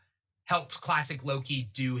helps Classic Loki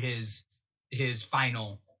do his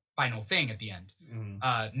final thing at the end.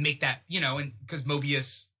 Make that, and because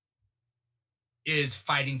Mobius is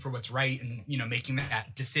fighting for what's right and, making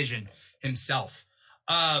that decision himself.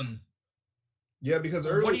 Yeah, because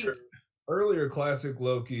earlier Classic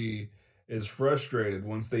Loki is frustrated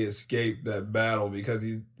once they escape that battle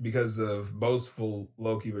because of boastful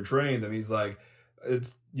Loki betraying them. He's like,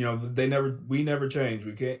 it's we never change.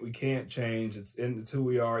 We can't change. It's who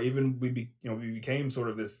we are. Even we became sort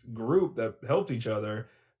of this group that helped each other,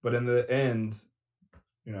 but in the end,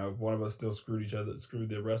 one of us still screwed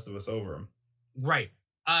the rest of us over. Right.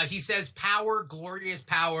 He says power, glorious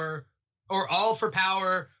power, or all for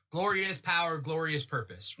power, glorious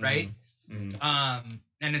purpose, right?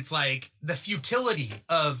 And it's like the futility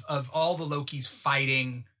of all the Lokis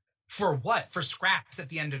fighting for what? For scraps at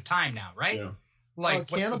the end of time now, right? Yeah. Like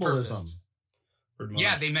cannibalism. What's the purpose?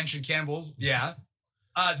 Yeah, they mentioned cannibals. Yeah.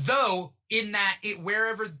 Though in that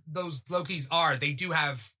wherever those Lokis are, they do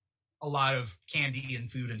have a lot of candy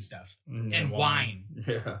and food and stuff and wine.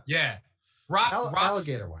 Yeah. Yeah.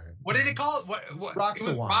 Alligator wine. What did it call it? What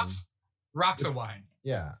Roxa wine. Roxa wine.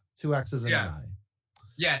 Yeah. 2 X's and an I.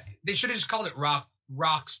 Yeah. They should have just called it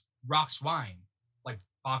rocks wine. Like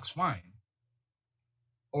box wine.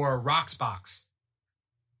 Or rocks box.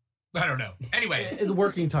 I don't know. Anyway. The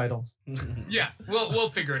working title. Yeah. We'll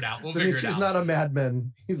figure it out. Dimitri's not a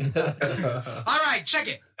madman. He's not. All right, check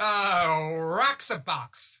it. Roxa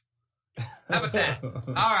box. How about that?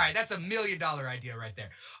 All right, that's $1 million idea right there.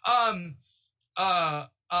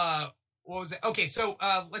 What was it? Okay, so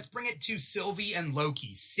let's bring it to Sylvie and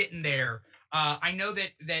Loki sitting there. I know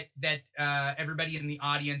that everybody in the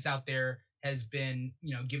audience out there has been,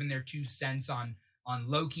 given their 2 cents on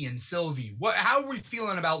Loki and Sylvie. How are we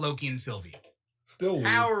feeling about Loki and Sylvie? Still weird.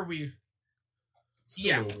 How are we?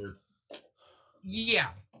 Still weird. Yeah.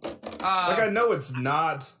 I know it's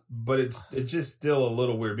not, but it's just still a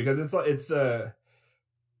little weird because it's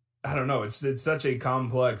I don't know. It's such a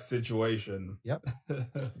complex situation. Yep.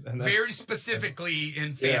 Very specifically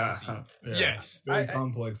in fantasy. Yeah. Yes. Very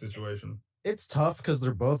complex situation. It's tough because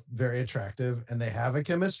they're both very attractive and they have a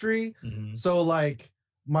chemistry. So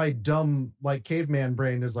my dumb caveman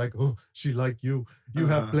brain is like, oh, she like you. You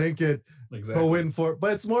have blanket. Exactly. Go in for it.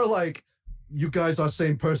 But it's more like you guys are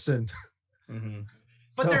same person.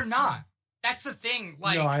 But they're not. That's the thing.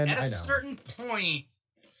 At a know. certain point,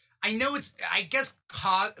 I know it's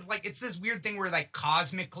this weird thing where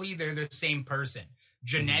cosmically they're the same person.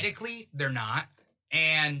 Genetically, they're not.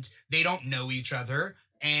 And they don't know each other.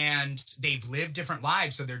 And they've lived different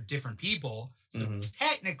lives, so they're different people. So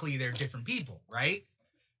technically they're different people, right?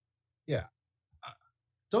 Yeah.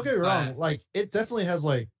 Don't get me wrong. It definitely has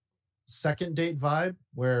second date vibe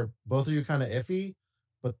where both of you kind of iffy,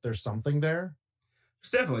 but there's something there.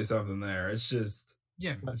 There's definitely something there. It's just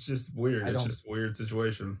it's just weird. It's just a weird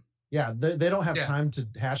situation. Yeah, they don't have time to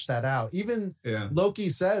hash that out. Even Loki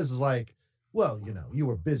says well, you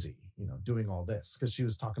were busy, doing all this because she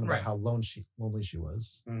was talking about how lonely she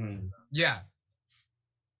was. Yeah.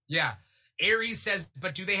 Yeah. Ares says,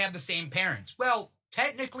 but do they have the same parents? Well,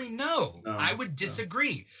 technically, no. I would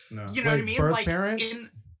disagree. No. You know what I mean? Birth parent?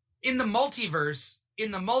 In the multiverse,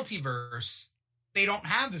 they don't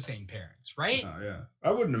have the same parents, right? Oh, yeah.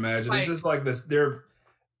 I wouldn't imagine. It's just this. Their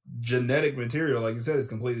genetic material, like you said, is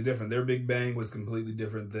completely different. Their Big Bang was completely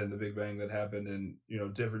different than the Big Bang that happened in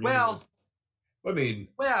different. Well, universes.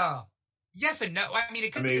 yes and no. I mean,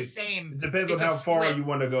 it could be the same. It depends on how far you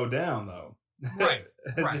want to go down, though. Right.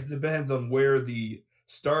 It just depends on where the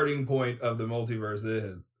starting point of the multiverse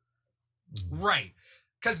is. Right.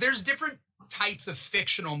 Because there's different types of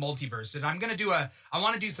fictional multiverse, and I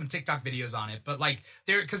want to do some TikTok videos on it, but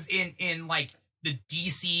because in the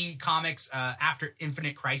DC comics after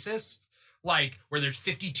Infinite Crisis, where there's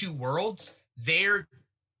 52 worlds, they're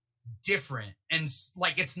different, and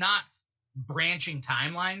it's not branching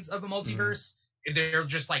timelines of a multiverse. They're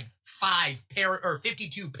just like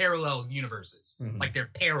 52 parallel universes. Like they're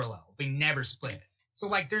parallel. They never split. So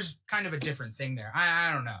like there's kind of a different thing there.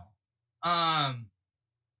 I don't know.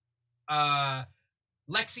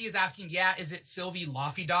 Lexi is asking, is it Sylvie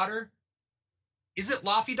Laufey daughter? Is it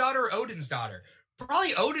Laufey daughter or Odin's daughter?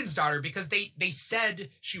 Probably Odin's daughter, because they said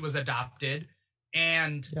she was adopted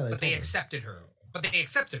but they accepted her. But they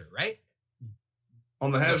accepted her, right?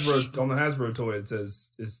 On the Hasbro toy, it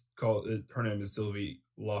says her name is Sylvie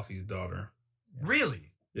Laufey's daughter.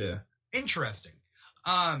 Really? Yeah. Interesting.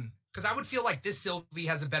 Because I would feel like this Sylvie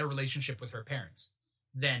has a better relationship with her parents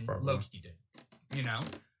than Loki did. You know?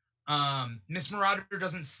 Miss Marauder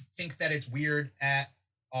doesn't think that it's weird at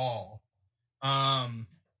all. Conjuring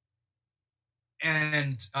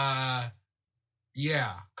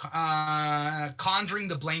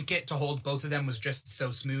the blanket to hold both of them was just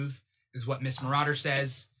so smooth, is what Miss Marauder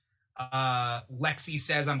says. Lexi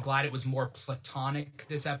says, I'm glad it was more platonic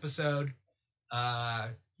this episode. I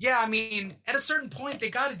mean, at a certain point, they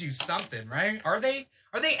got to do something, right? Are they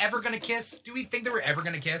ever going to kiss? Do we think they were ever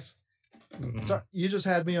going to kiss? So you just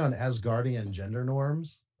had me on Asgardian gender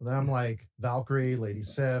norms. Then I'm like Valkyrie, Lady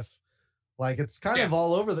Sif. Like, it's kind of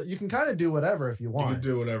all over that. You can kind of do whatever if you want. You can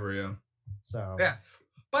do whatever, yeah. So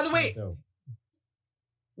By the way,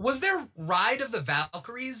 was there Ride of the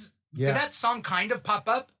Valkyries? Yeah. Did that song kind of pop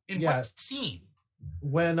up in what scene?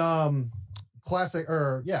 When old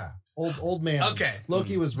man. Okay.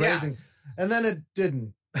 Loki was raising, and then it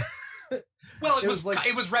didn't. Well,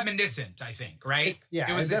 it was reminiscent, I think, right?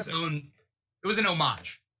 It was its own. It was an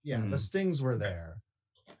homage. Yeah, the stings were there.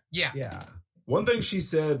 Yeah. One thing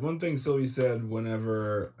Sylvie said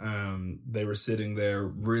whenever they were sitting there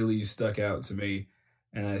really stuck out to me,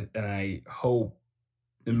 and I hope,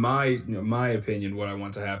 in my opinion, what I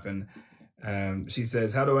want to happen. She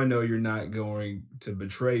says, "How do I know you're not going to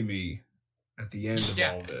betray me at the end of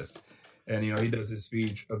all this?" And he does his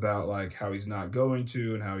speech about like how he's not going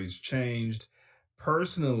to and how he's changed.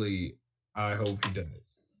 Personally, I hope he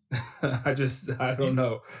does. I don't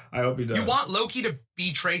know. I hope he does. You want Loki to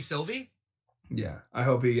betray Sylvie? Yeah, I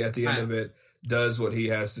hope he, at the end of it, does what he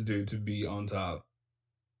has to do to be on top.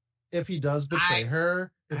 If he does betray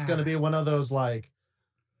her, it's going to be one of those like,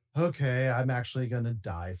 okay, I'm actually going to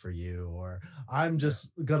die for you, or I'm just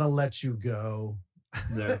going to let you go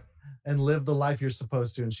and live the life you're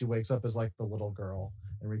supposed to. And she wakes up as like the little girl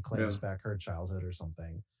and reclaims back her childhood or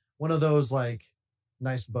something. One of those like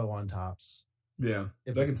nice bow on tops. Yeah,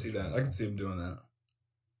 I can see that. I can see him doing that.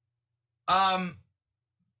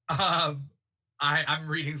 I'm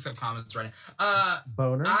reading some comments right now.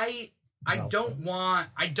 Boner. I don't want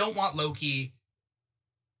Loki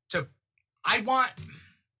to. I want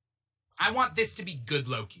this to be good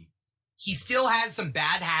Loki. He still has some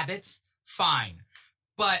bad habits, fine,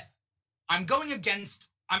 but I'm going against.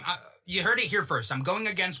 You heard it here first. I'm going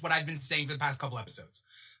against what I've been saying for the past couple episodes.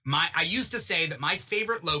 I used to say that my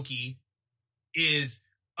favorite Loki is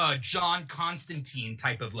a John Constantine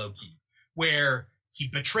type of Loki, where he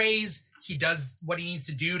betrays, he does what he needs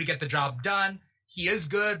to do to get the job done. He is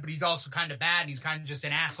good, but he's also kind of bad. He's kind of just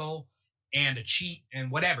an asshole and a cheat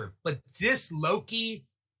and whatever. But this Loki,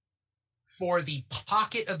 for the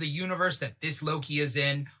pocket of the universe that this Loki is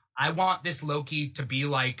in, I want this Loki to be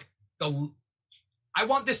like I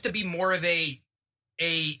want this to be more of a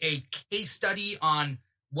case study on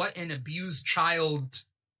what an abused child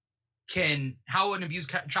how an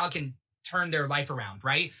abused child can turn their life around,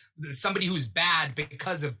 right? Somebody who's bad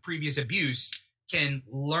because of previous abuse can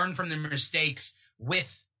learn from their mistakes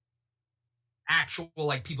with actual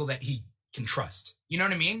like people that he can trust. You know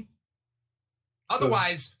what I mean?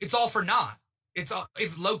 Otherwise, it's all for naught.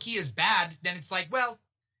 If Loki is bad, then it's like, well,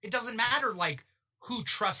 it doesn't matter like who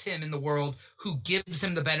trusts him in the world, who gives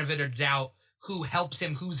him the benefit of the doubt, who helps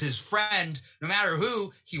him, who's his friend. No matter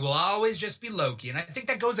who, he will always just be Loki. And I think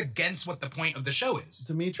that goes against what the point of the show is.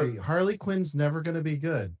 Dimitri, Harley Quinn's never going to be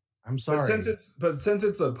good. I'm sorry. But since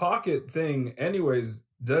it's a pocket thing anyways,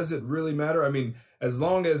 does it really matter? I mean, as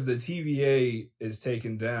long as the TVA is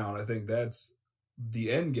taken down, I think that's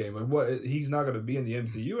the end game. Like, what? He's not going to be in the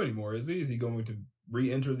MCU anymore, is he? Is he going to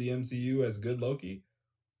re-enter the MCU as good Loki?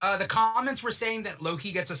 The comments were saying that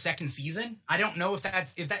Loki gets a second season. I don't know if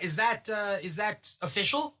that is that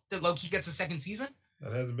official that Loki gets a second season.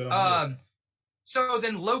 That hasn't been on. So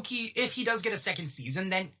then Loki, if he does get a second season,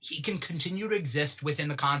 then he can continue to exist within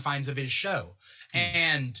the confines of his show,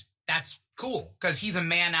 and that's cool because he's a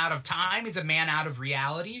man out of time. He's a man out of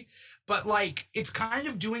reality. But like, it's kind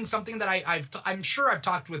of doing something that I'm sure I've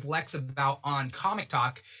talked with Lex about on Comic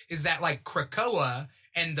Talk, is that like Krakoa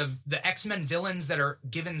And the X-Men villains that are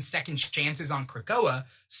given second chances on Krakoa,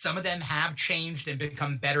 some of them have changed and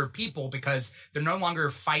become better people because they're no longer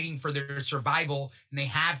fighting for their survival, and they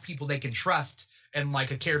have people they can trust. And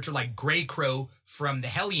like a character like Grey Crow from the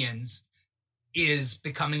Hellions is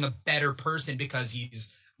becoming a better person because he's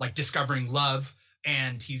like discovering love,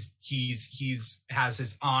 and he's has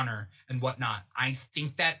his honor and whatnot. I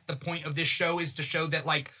think that the point of this show is to show that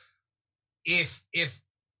like if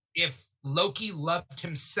Loki loved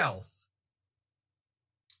himself,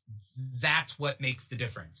 that's what makes the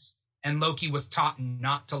difference. And Loki was taught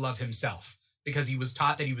not to love himself because he was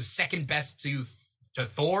taught that he was second best to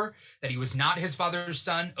Thor, that he was not his father's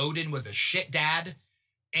son. Odin was a shit dad,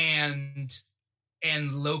 and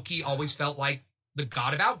Loki always felt like the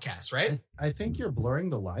god of outcasts, right? I think you're blurring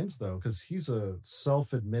the lines though, because he's a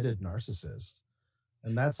self-admitted narcissist,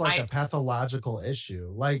 and that's like a pathological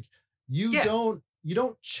issue. Like you don't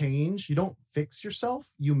change, you don't fix yourself,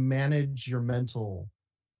 you manage your mental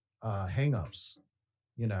hang-ups,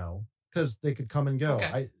 you know, because they could come and go.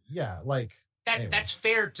 Okay. That's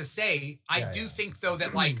fair to say. I do think though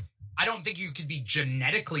that like I don't think you could be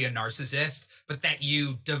genetically a narcissist, but that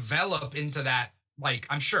you develop into that. Like,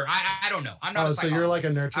 I'm sure. I don't know. I'm not. Oh, so you're like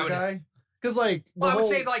a nurture guy? Because like, I would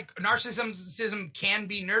say like narcissism can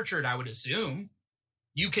be nurtured. I would assume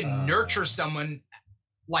you can nurture someone,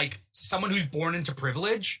 like someone who's born into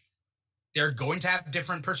privilege. They're going to have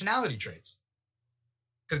different personality traits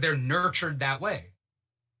because they're nurtured that way.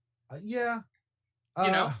 Yeah.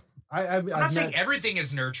 You know, I'm not saying everything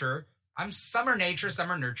is nurture. Some are nature,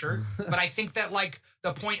 some are nurture. But I think that like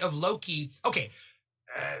the point of Loki. Okay.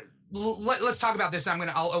 Let's talk about this.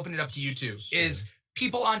 I'll open it up to you two. Sure. Is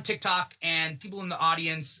people on TikTok and people in the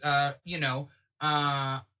audience, Miss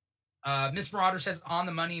Marauder says on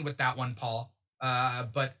the money with that one, Paul.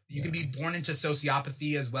 But you can be born into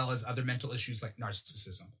sociopathy as well as other mental issues like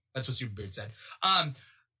narcissism. That's what Superbeard said.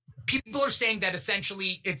 People are saying that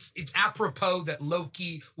essentially it's apropos that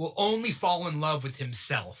Loki will only fall in love with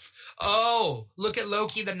himself. Oh, look at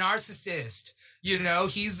Loki, the narcissist. You know,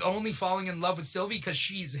 he's only falling in love with Sylvie because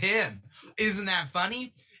she's him. Isn't that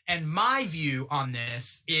funny? And my view on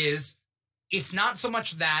this is it's not so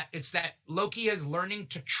much that, it's that Loki is learning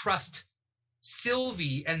to trust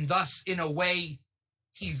Sylvie, and thus, in a way,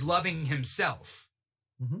 he's loving himself.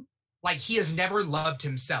 Mm-hmm. Like, he has never loved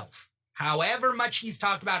himself. However much he's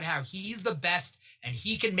talked about how he's the best and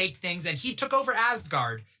he can make things, and he took over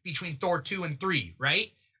Asgard between Thor 2 and 3,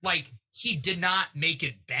 right? Like, he did not make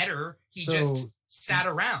it better. He just sat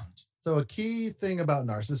around. So a key thing about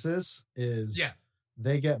narcissists is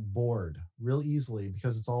they get bored real easily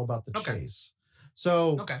because it's all about the chase.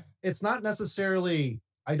 So it's not necessarily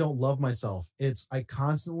I don't love myself. It's I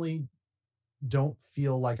constantly don't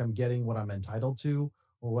feel like I'm getting what I'm entitled to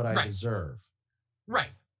or what I deserve.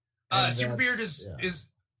 Right. Superbeard is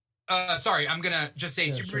sorry, I'm going to just say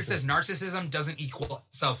Superbeard says narcissism doesn't equal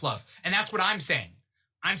self-love. And that's what I'm saying.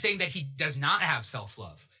 I'm saying that he does not have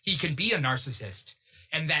self-love. He can be a narcissist,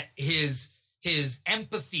 and that his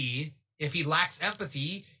empathy, if he lacks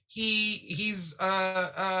empathy,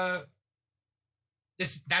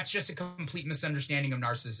 that's just a complete misunderstanding of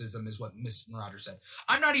narcissism, is what Miss Marauder said.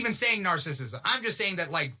 I'm not even saying narcissism. I'm just saying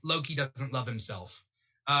that like Loki doesn't love himself,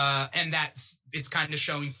 and that it's kind of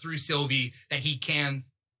showing through Sylvie that he can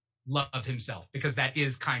love himself because that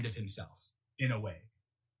is kind of himself in a way.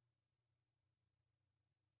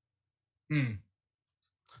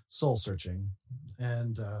 Soul searching,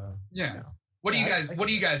 and what do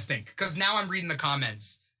you guys think? Because now I'm reading the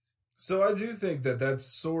comments. So I do think that that's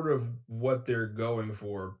sort of what they're going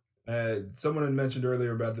for. Someone had mentioned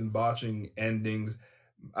earlier about them botching endings.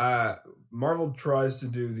 Marvel tries to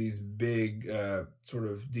do these big sort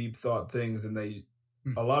of deep thought things, and they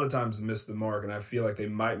a lot of times miss the mark, and I feel like they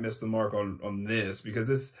might miss the mark on this,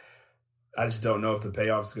 because I just don't know if the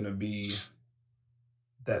payoff's going to be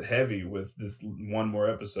that heavy with this one more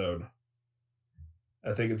episode.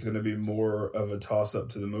 I think it's going to be more of a toss up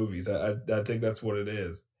to the movies. I think that's what it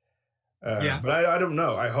is. But I don't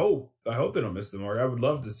know. I hope they don't miss the mark. I would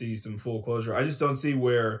love to see some full closure. I just don't see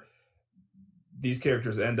where these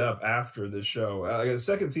characters end up after this show. The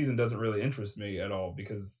second season doesn't really interest me at all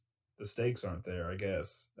because the stakes aren't there, I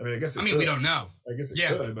guess. I mean, we don't know. I guess it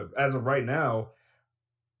could, but as of right now,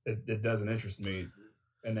 it doesn't interest me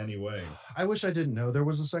in any way. I wish I didn't know there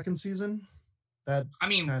was a second season.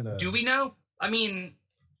 Do we know? I mean,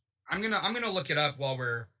 I'm gonna look it up while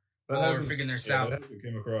we're figuring this out. That hasn't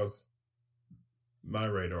came across my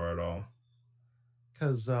radar at all.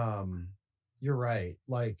 Because you're right.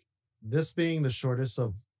 Like, this being the shortest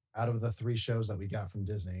out of the 3 shows that we got from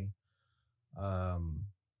Disney,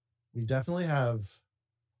 we definitely have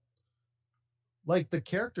like the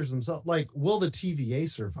characters themselves, like will the TVA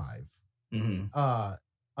survive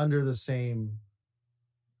under the same,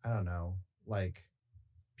 I don't know, like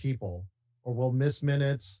people, or will Miss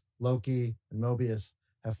Minutes, Loki, and Mobius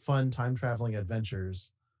have fun time traveling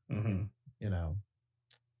adventures? You know,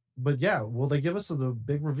 but yeah, will they give us the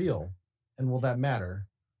big reveal, and will that matter?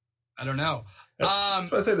 I don't know. I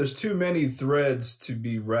say there's too many threads to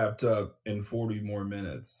be wrapped up in 40 more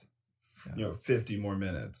minutes. 50 more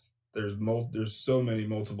minutes. There's so many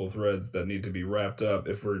multiple threads that need to be wrapped up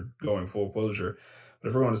if we're going full closure. But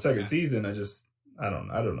if we're going to second season, I don't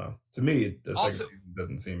know. To me, the second season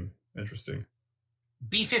doesn't seem interesting.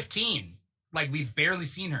 B-15, like we've barely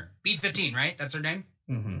seen her. B-15, right? That's her name.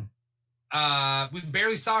 We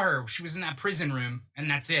barely saw her. She was in that prison room, and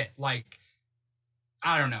that's it. Like,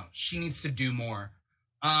 I don't know. She needs to do more.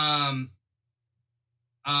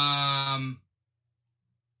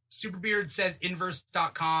 Superbeard says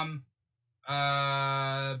inverse.com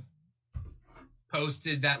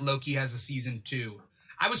posted that Loki has a season 2.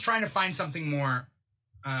 I was trying to find something more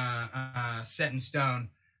set in stone.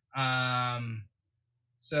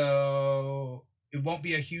 So it won't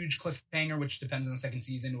be a huge cliffhanger, which depends on the second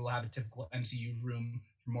season. We'll have a typical MCU room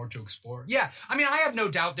for more to explore. Yeah, I mean, I have no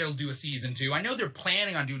doubt they'll do a season 2. I know they're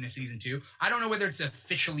planning on doing a season 2. I don't know whether it's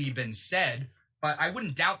officially been said, but I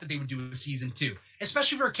wouldn't doubt that they would do a season 2,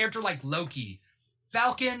 especially for a character like Loki.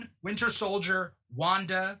 Falcon, Winter Soldier,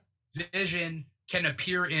 Wanda, Vision can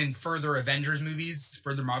appear in further Avengers movies,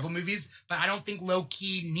 further Marvel movies, but I don't think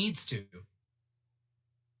Loki needs to.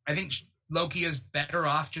 I think Loki is better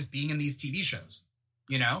off just being in these TV shows,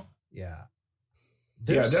 you know? Yeah.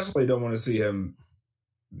 I definitely don't want to see him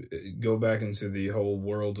go back into the whole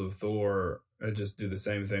world of Thor and just do the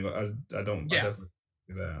same thing. I don't definitely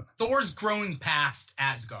do that. Thor's growing past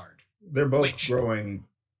Asgard. They're both growing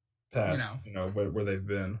past, where they've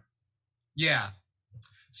been. Yeah.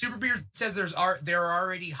 Superbeard says they're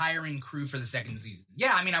already hiring crew for the second season.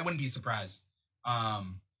 Yeah, I mean, I wouldn't be surprised. I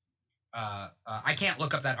can't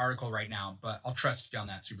look up that article right now, but I'll trust you on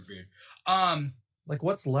that, Superbeard. Like,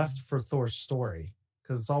 what's left for Thor's story?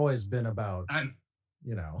 Because it's always been about, I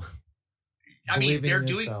mean, they're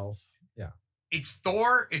doing. Yeah, it's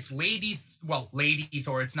Thor. It's Lady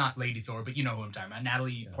Thor. It's not Lady Thor, but you know who I'm talking about.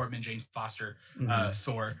 Natalie Portman, Jane Foster,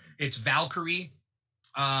 Thor. It's Valkyrie.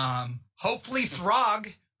 Hopefully Throg.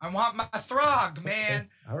 I want my Throg, man.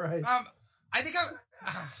 All right. I think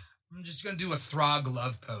I'm just gonna do a Throg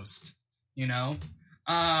love post.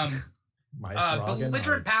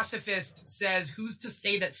 Belligerent Pacifist says, "Who's to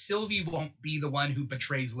say that Sylvie won't be the one who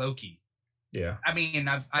betrays Loki?" Yeah. I mean,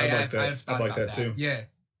 I've thought about that too. Yeah.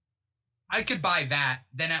 I could buy that.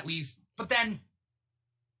 Then at least, but then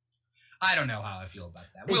I don't know how I feel about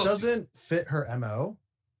that. It doesn't fit her MO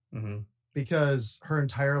because her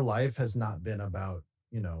entire life has not been about,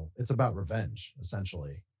 it's about revenge,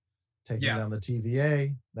 essentially. Taking down the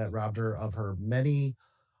TVA that robbed her of her many,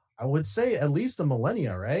 I would say at least a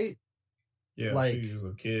millennia, right? Yeah, she was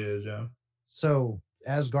a kid, yeah. So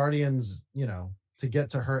Asgardians, to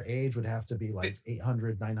get to her age would have to be like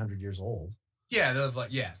 800, 900 years old. Yeah, they're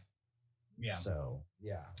like, yeah. So,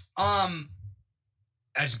 yeah.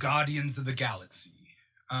 As Guardians of the Galaxy,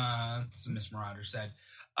 so Miss Marauder said.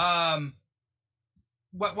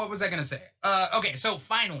 What was I going to say? Okay, so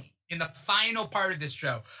finally, in the final part of this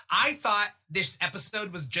show, I thought this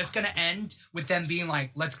episode was just going to end with them being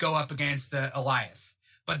like, let's go up against the Goliath.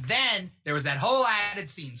 But then there was that whole added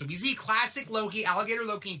scene. So we see classic Loki, Alligator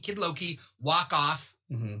Loki, and Kid Loki walk off.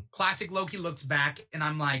 Classic Loki looks back, and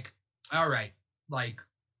I'm like, all right, like,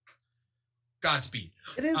 Godspeed.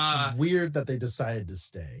 It is weird that they decided to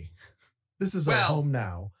stay. This is our home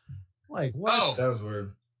now. Like, what? Oh, that was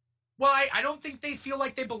weird. Well, I don't think they feel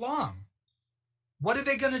like they belong. What are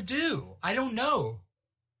they going to do? I don't know.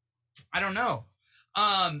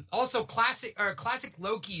 Also, classic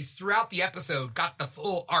Loki throughout the episode got the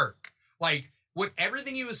full arc. Like, with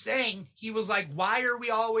everything he was saying, he was like, why are we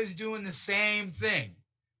always doing the same thing?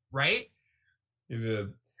 Right? He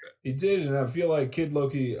did, and I feel like Kid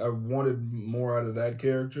Loki, I wanted more out of that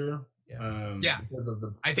character. Because of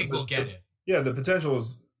I think we'll get it. Yeah, the potential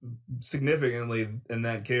is significantly in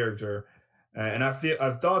that character. And I've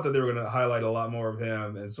thought that they were going to highlight a lot more of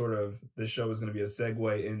him, and sort of this show was going to be a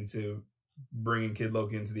segue into bringing Kid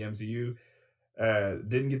Loki into the MCU.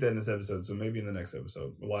 Didn't get that in this episode, so maybe in the next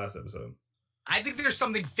episode, the last episode. I think there's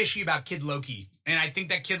something fishy about Kid Loki, and I think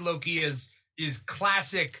that Kid Loki is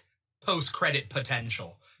classic post-credit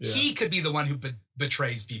potential. Yeah. He could be the one who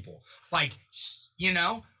betrays people. Like, we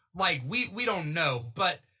don't know,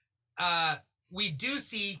 but we do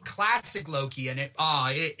see classic Loki, and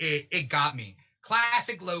it got me.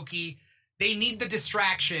 Classic Loki, they need the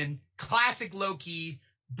distraction. Classic Loki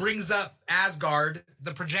brings up Asgard,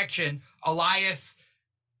 the projection. Alioth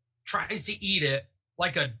tries to eat it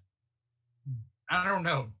like a, I don't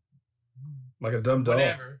know. Like a dumb dog.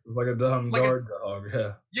 Whatever. It was like a dumb guard dog.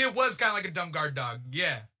 Yeah. Yeah, it was kind of like a dumb guard dog.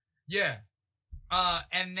 Yeah. Yeah.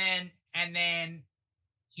 And then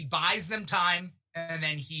he buys them time and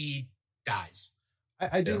then he dies.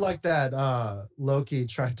 I do like that Loki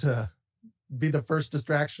tried to be the first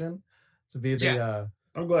distraction, to be the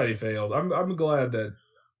I'm glad he failed. I'm glad that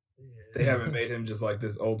they haven't made him just like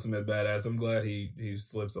this ultimate badass. I'm glad he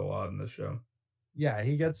slips a lot in this show. Yeah,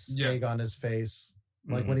 he gets egg on his face.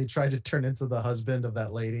 Like when he tried to turn into the husband of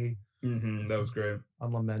that lady. Mm-hmm. That was great.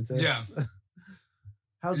 On Lamentis. Yeah.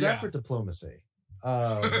 How's that for diplomacy?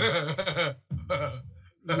 Yeah.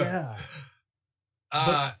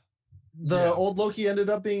 But the old Loki ended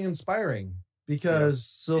up being inspiring because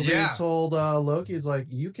Sylvie told Loki, "It's like,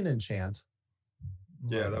 you can enchant."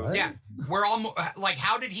 Yeah, that was We're all like,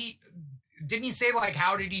 didn't he say like,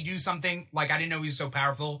 how did he do something? Like, I didn't know he was so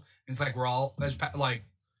powerful. And it's like, we're all as like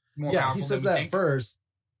more powerful. He says that first,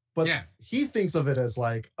 but he thinks of it as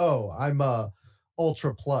like, oh, I'm a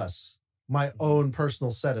ultra plus, my own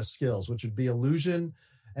personal set of skills, which would be illusion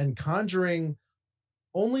and conjuring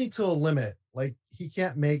only to a limit. Like, he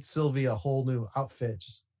can't make Sylvie a whole new outfit,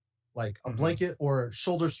 just like a blanket or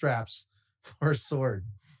shoulder straps for a sword.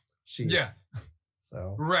 Yeah.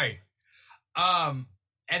 So right.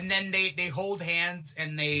 And then they hold hands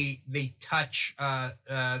and they touch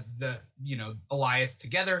the Alioth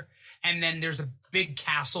together, and then there's a big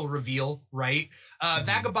castle reveal, right?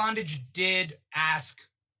 Vagabondage did ask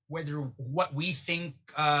what we think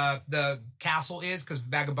the castle is, because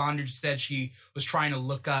Vagabondage said she was trying to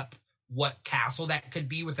look up what castle that could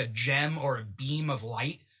be with a gem or a beam of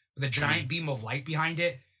light, with a giant beam of light behind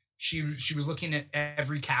it. She was looking at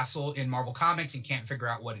every castle in Marvel Comics and can't figure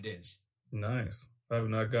out what it is. Nice. I have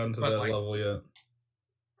not gotten to that level yet.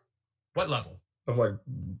 What level? Of like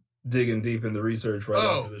digging deep in the research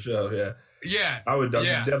after the show. Yeah. Yeah. I would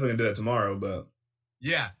definitely do that tomorrow, but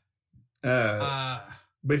yeah.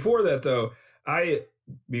 Before that though,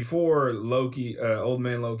 before Loki, old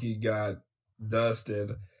man Loki got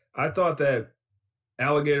dusted, I thought that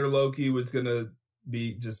alligator Loki was gonna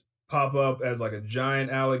be just pop up as like a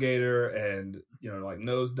giant alligator and like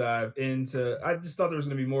nosedive into. I just thought there was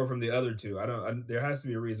going to be more from the other two. There has to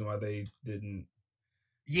be a reason why they didn't.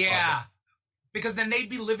 Yeah, because then they'd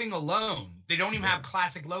be living alone. They don't even have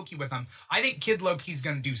classic Loki with them. I think Kid Loki's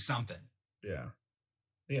going to do something. Yeah,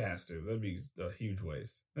 he has to. That'd be a huge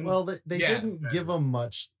waste. And well, they didn't give him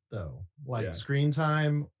much though, like screen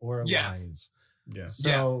time or lines. Yeah.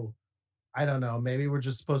 So. I don't know. Maybe we're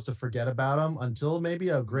just supposed to forget about him until maybe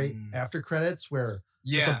a great after credits where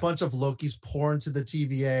just a bunch of Lokis pour into the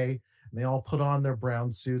TVA and they all put on their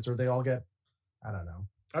brown suits, or they all get, I don't know.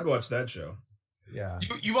 I'd watch that show. Yeah.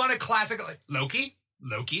 You want a classic like Loki?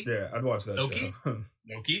 Yeah, I'd watch that Loki? show.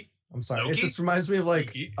 Loki? I'm sorry. Loki? It just reminds me of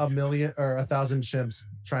like Loki? 1,000,000 or 1,000 chimps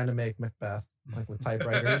trying to make Macbeth, like with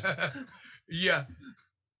typewriters. Yeah.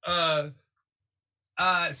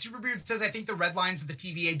 Superbeard says, I think the red lines of the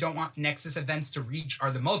TVA don't want Nexus events to reach are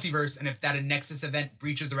the multiverse, and if that a Nexus event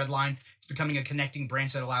breaches the red line, it's becoming a connecting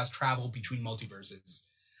branch that allows travel between multiverses.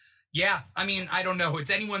 Yeah, I mean, I don't know. It's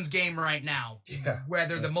anyone's game right now. Yeah,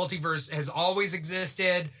 whether the multiverse has always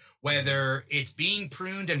existed, whether it's being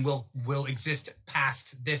pruned and will exist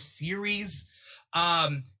past this series.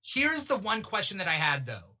 Here's the one question that I had,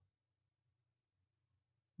 though.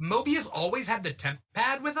 Mobius always had the temp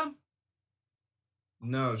pad with him?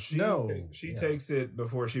 No, she takes it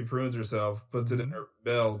before she prunes herself, puts it in her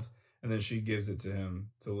belt, and then she gives it to him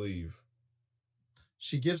to leave.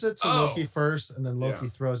 She gives it to Loki first, and then Loki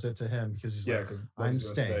throws it to him because he's like, I'm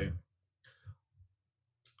staying.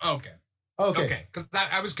 Okay. Because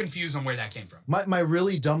I was confused on where that came from. My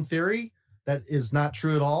really dumb theory that is not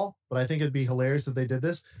true at all, but I think it'd be hilarious if they did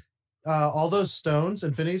this. All those stones,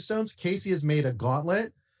 Infinity Stones, Casey has made a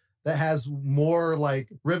gauntlet that has more like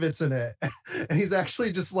rivets in it. And he's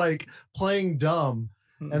actually just like playing dumb.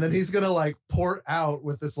 And then he's going to like port out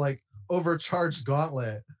with this like overcharged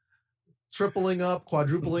gauntlet, tripling up,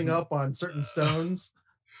 quadrupling up on certain stones.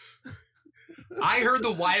 I heard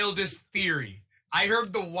the wildest theory.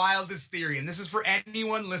 And this is for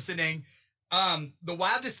anyone listening. The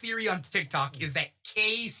wildest theory on TikTok is that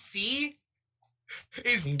KC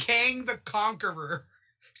is Kang the Conqueror.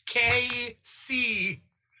 KC.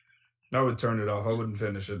 I would turn it off. I wouldn't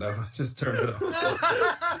finish it. I would just turn it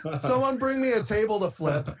off. Someone bring me a table to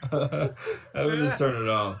flip. I would just turn it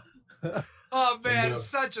off. Oh man,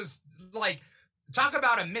 such a like talk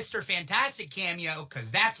about a Mr. Fantastic cameo,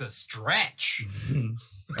 because that's a stretch.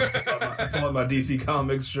 I pull out my DC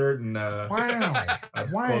Comics shirt and wow.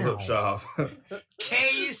 close up shop.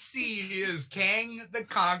 KC is Kang the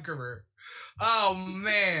Conqueror. Oh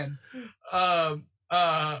man.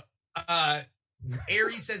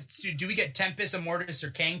 Aries says, do we get Tempest, Immortus, or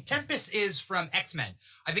Kang? Tempest is from X-Men.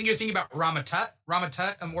 I think you're thinking about Ramatut,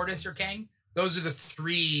 Immortus, or Kang. Those are the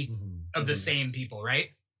three of the same people, right?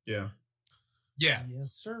 Yeah. Yeah.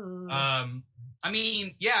 Yes, sir.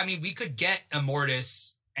 We could get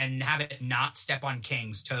Immortus and have it not step on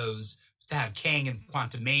Kang's toes. To have Kang in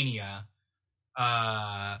Quantumania,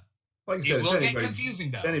 like you said, it will get confusing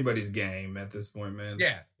though. Anybody's game at this point, man.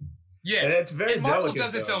 Yeah. And it's very and Marvel delicate,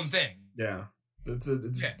 does its own thing. Yeah.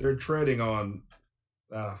 They're treading on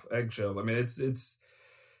eggshells. I mean, it's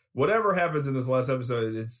whatever happens in this last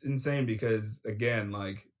episode, it's insane because again,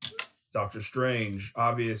 like Doctor Strange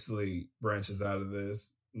obviously branches out of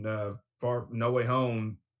this. No Way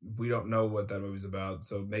Home, we don't know what that movie's about,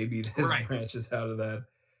 so maybe this branches out of that.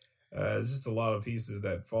 It's just a lot of pieces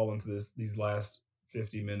that fall into these last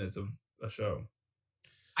 50 minutes of a show.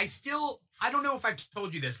 I don't know if I've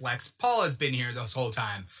told you this, Lex. Paul has been here this whole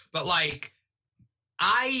time, but like,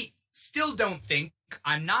 I still don't think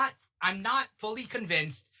I'm not fully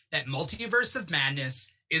convinced that Multiverse of Madness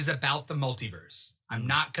is about the multiverse. I'm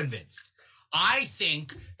not convinced. I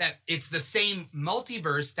think that it's the same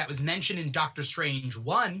multiverse that was mentioned in Doctor Strange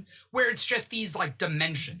 1, where it's just these like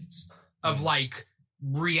dimensions of like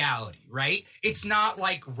reality, right? It's not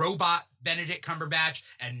like robot Benedict Cumberbatch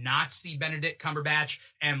and Nazi Benedict Cumberbatch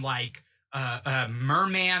and like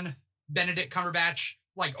merman Benedict Cumberbatch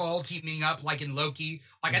like all teaming up like in Loki.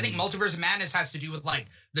 Like I think Multiverse of Madness has to do with like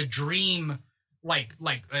the dream like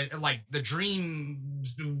the dream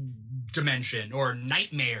dimension or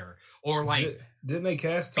nightmare or like didn't they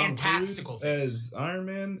cast Tom fantastical Cruise as Iron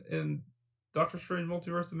Man in Doctor Strange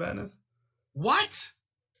Multiverse of Madness? What?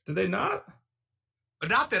 Did they not?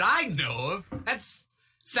 Not that I know of. That's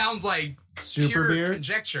sounds like super pure beer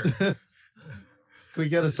conjecture. Can we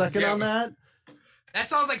get a second on that? That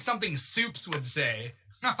sounds like something Soups would say.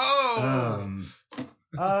 Oh.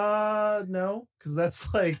 No, because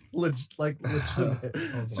that's like legitimate.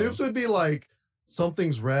 Soups would be like,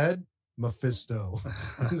 something's red, Mephisto.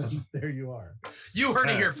 And then there you are. You heard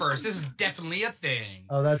it here first. This is definitely a thing.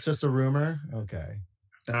 Oh, that's just a rumor? Okay.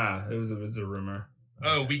 It was a rumor.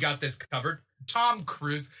 Oh, we got this covered. Tom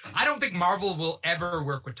Cruise. I don't think Marvel will ever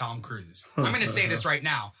work with Tom Cruise. I'm going to say this right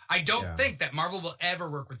now. I don't think that Marvel will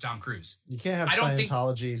ever work with Tom Cruise. You can't have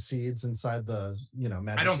Scientology seeds inside the,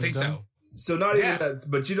 Magic I don't Kingdom. think so. So not even that,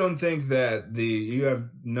 but you don't think that you have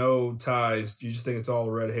no ties. You just think it's all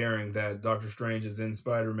a red herring that Doctor Strange is in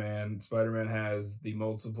Spider-Man. Spider-Man has the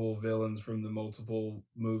multiple villains from the multiple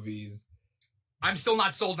movies. I'm still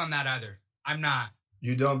not sold on that either. I'm not.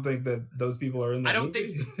 You don't think that those people are in that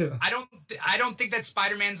movie? I don't think that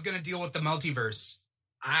Spider-Man's going to deal with the multiverse.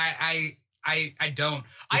 I don't.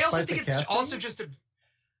 I also think it's also just a.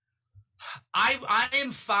 I am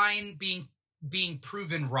fine being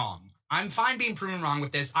proven wrong. I'm fine being proven wrong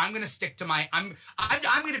with this. I'm going to stick to my. I'm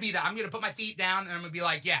going to be that. I'm going to put my feet down and I'm going to be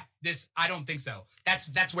like, yeah, this. I don't think so.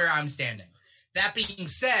 That's where I'm standing. That being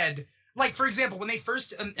said, like for example, when they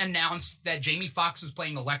first announced that Jamie Foxx was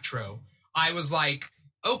playing Electro, I was like,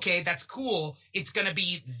 okay, that's cool. It's going to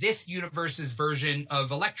be this universe's version of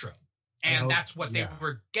Electro. And that's what they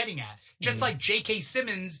were getting at. Just like J.K.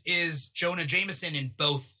 Simmons is Jonah Jameson in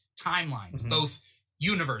both timelines, both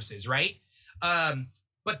universes, right?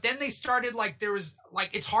 But then they started there was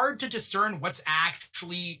it's hard to discern what's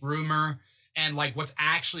actually rumor and what's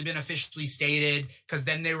actually been officially stated. Cause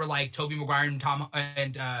then they were Tobey Maguire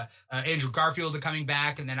and Andrew Garfield are coming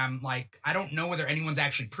back. And then I'm I don't know whether anyone's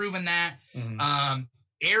actually proven that.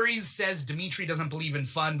 Aries says Dimithri doesn't believe in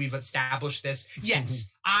fun. We've established this.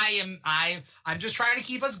 Yes, I'm just trying to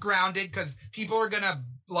keep us grounded because people are gonna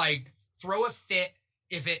throw a fit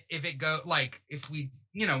if it go if we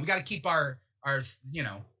we got to keep our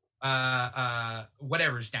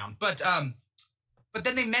whatever's down. But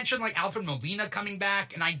then they mentioned Alfred Molina coming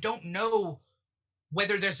back, and I don't know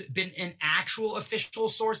whether there's been an actual official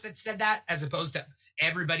source that said that, as opposed to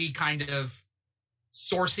everybody kind of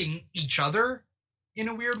sourcing each other in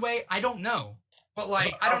a weird way. I don't know. But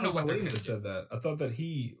I don't know what they're going to said that. I thought that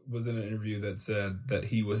he was in an interview that said that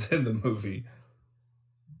he was in the movie.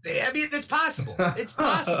 I mean, it's possible. It's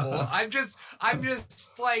possible. I'm just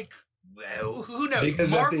who knows?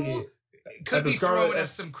 Because Marvel could be throwing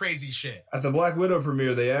us some crazy shit. At the Black Widow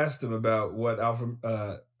premiere, they asked him about what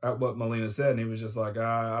what Molina said, and he was just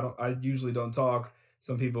I usually don't talk.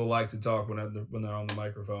 Some people like to talk when they're on the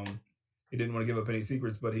microphone. he didn't want to give up any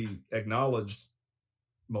secrets, but he acknowledged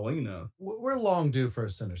Melina. We're long due for a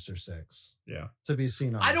Sinister Six. Yeah. To be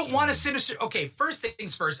seen on. I don't want a Sinister. Okay, first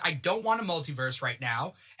things first, I don't want a multiverse right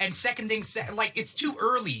now. And second things, like, it's too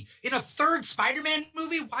early. In a third Spider-Man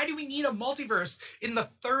movie, why do we need a multiverse in the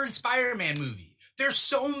third Spider-Man movie? There's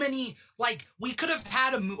so many, like, we could have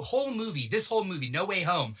had a whole movie, this whole movie, No Way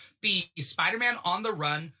Home, be Spider-Man on the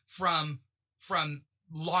run from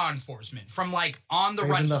law enforcement, from like on the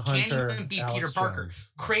run. He can't even be Peter Parker.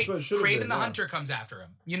 Craven the Hunter comes after him.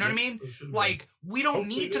 You know what I mean? Like, we don't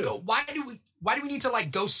need to go. Why do we need to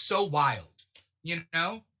like go so wild? You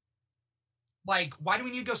know? Like, why do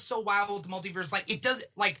we need to go so wild with the multiverse? Like, it does,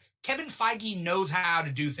 like, Kevin Feige knows how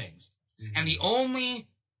to do things. Mm-hmm. And the only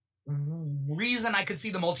reason I could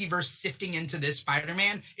see the multiverse sifting into this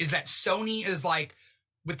Spider-Man is that Sony is like,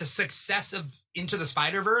 with the success of Into the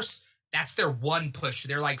Spider-Verse, that's their one push.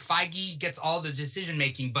 They're like, Feige gets all the decision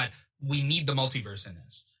making, but we need the multiverse in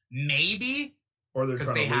this. Maybe, or they're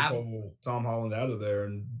trying to pull Tom Holland out of there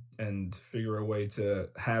and figure a way to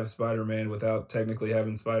have Spider-Man without technically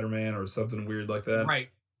having Spider-Man or something weird like that.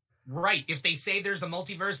 Right. If they say there's a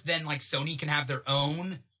multiverse, then like Sony can have their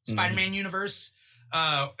own Spider-Man universe,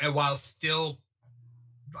 while still,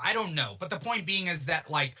 I don't know. But the point being is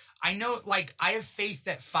that, like, I know, like, I have faith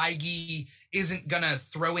that Feige isn't gonna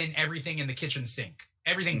throw in everything in the kitchen sink.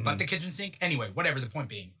 Everything but the kitchen sink. Anyway, whatever the point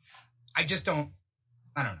being. I don't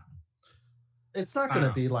know. It's not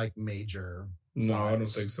gonna be like major. No, I don't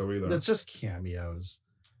think so either. It's just cameos.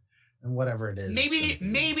 And whatever it is.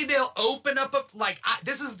 Maybe they'll open up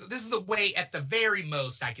this is the way at the very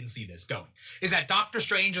most I can see this going. Is that Doctor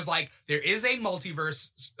Strange is like, there is a multiverse,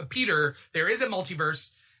 Peter, there is a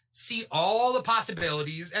multiverse, see all the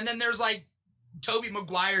possibilities, and then there's like Tobey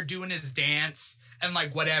Maguire doing his dance and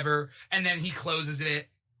like whatever, and then he closes it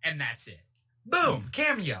and that's it. Boom,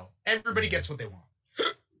 cameo. Everybody gets what they want.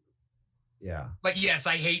 Yeah. But yes,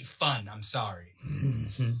 I hate fun. I'm sorry.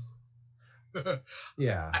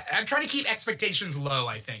 Yeah. I'm trying to keep expectations low,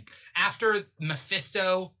 I think. After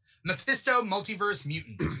Mephisto, Multiverse,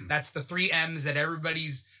 Mutants. That's the 3 M's that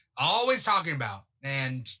everybody's always talking about.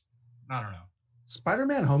 And I don't know.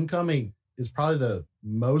 Spider-Man Homecoming is probably the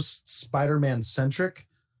most Spider-Man centric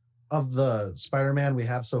of the Spider-Man we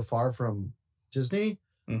have so far from Disney.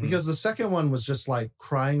 Because the second one was just like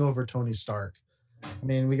crying over Tony Stark. I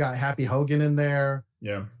mean, we got Happy Hogan in there.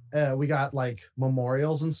 Yeah. We got like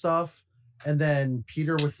memorials and stuff. And then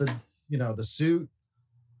Peter with the, the suit,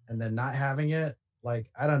 and then not having it. Like,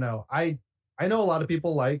 I don't know. I know a lot of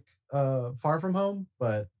people like Far From Home,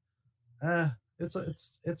 but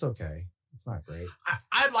it's okay. It's not great.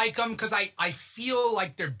 I like them because I feel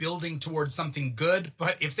like they're building towards something good.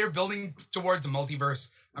 But if they're building towards a multiverse,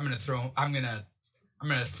 I'm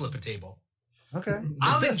gonna flip a table. Okay.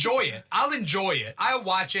 I'll enjoy it. I'll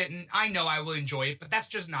watch it, and I know I will enjoy it. But that's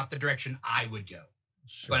just not the direction I would go.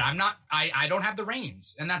 Sure. But I don't have the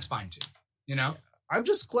reins, and that's fine too. I'm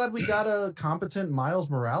just glad we got a competent Miles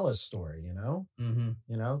Morales story,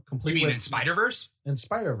 complete. You mean in Spider-Verse? In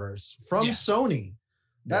Spider-Verse from Sony.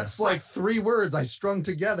 That's like 3 words I strung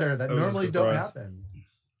together that normally don't happen.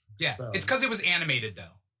 Yeah. So. It's because it was animated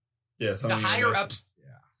though. Yeah. The higher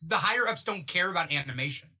ups don't care about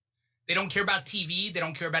animation. They don't care about TV. They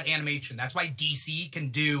don't care about animation. That's why DC can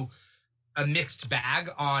do a mixed bag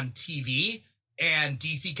on TV. And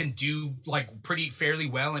DC can do like fairly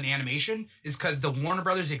well in animation is because the Warner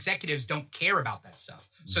Brothers executives don't care about that stuff.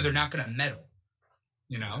 So they're not going to meddle,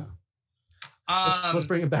 Yeah. Let's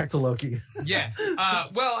bring it back to Loki. Yeah.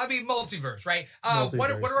 Well, I mean, multiverse, right? What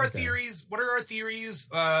are our theories? What are our theories?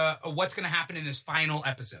 Of what's going to happen in this final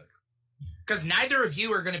episode? Because neither of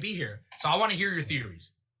you are going to be here. So I want to hear your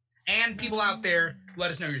theories. And people out there, let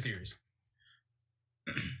us know your theories.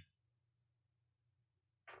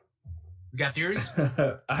 You got theories?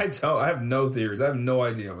 I have no theories. I have no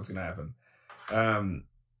idea what's going to happen. I'm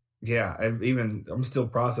still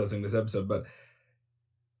processing this episode, but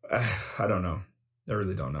I don't know. I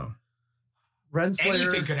really don't know. Renslayer,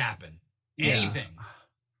 anything could happen. Anything.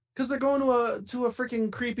 Because they're going to a freaking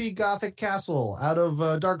creepy gothic castle out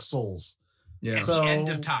of Dark Souls. Yeah. At the end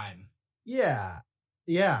of time. Yeah.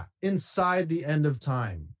 Yeah. Inside the end of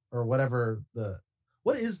time. Or whatever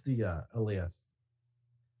what is the Alioth?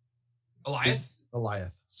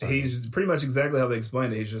 Alioth. Sorry. He's pretty much exactly how they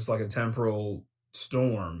explained it. He's just like a temporal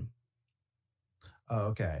storm. Oh,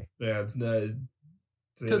 okay. Yeah, they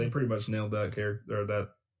pretty much nailed that character or that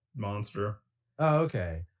monster. Oh,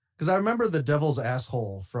 okay. Because I remember the devil's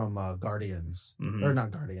asshole from Guardians, or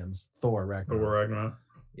not Guardians, Thor Ragnarok.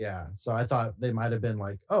 Yeah, so I thought they might have been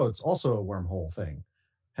like, oh, it's also a wormhole thing,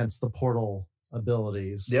 hence the portal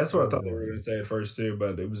abilities. Yeah, that's what I thought they were going to say at first too,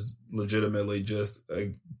 but it was legitimately just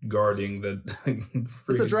guarding the.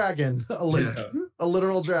 It's a dragon, a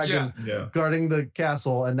literal dragon guarding the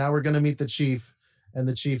castle, and now we're going to meet the chief, and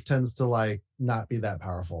the chief tends to like not be that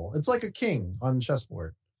powerful. It's like a king on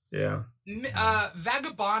chessboard. Yeah.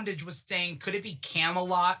 Vagabondage was saying, could it be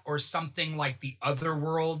Camelot or something like the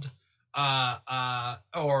Otherworld,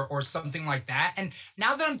 or something like that? And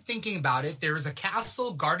now that I'm thinking about it, there is a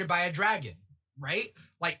castle guarded by a dragon, right?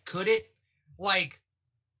 Like, could it, like,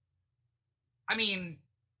 I mean,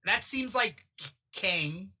 that seems like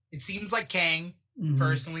Kang. It seems like Kang,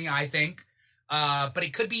 personally, I think. But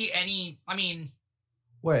it could be any, I mean.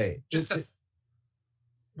 Wait, is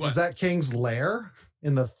that Kang's lair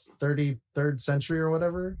in the 33rd century or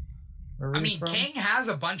whatever? I mean, Kang has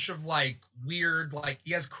a bunch of like weird, like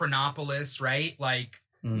he has Chronopolis, right? Like,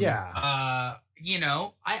 you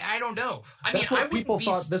know, I don't know. That's what people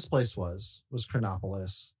thought this place was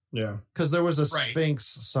Chronopolis. Yeah, because there was a Sphinx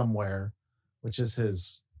somewhere, which is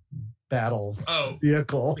his battle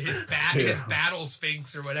vehicle, his battle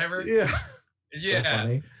Sphinx or whatever. Yeah. So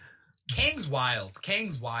funny. Kang's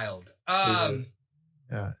wild.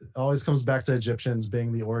 Yeah, it always comes back to Egyptians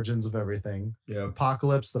being the origins of everything. Yeah,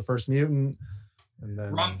 Apocalypse, the first mutant, and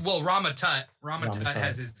then Rama Tut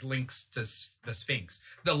has his links to the Sphinx.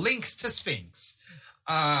 The links to Sphinx.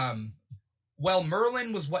 Well,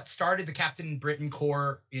 Merlin was what started the Captain Britain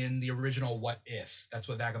Corps in the original What If. That's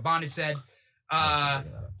what Vagabondage said.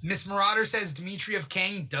 Miss Marauder says Dimithri of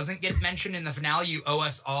Kang doesn't get mentioned in the finale. You owe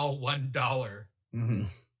us all $1. Mm-hmm.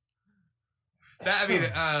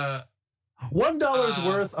 $1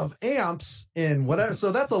 worth of amps in whatever.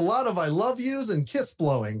 So that's a lot of I love yous and kiss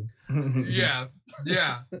blowing. Yeah.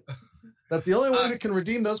 That's the only way we can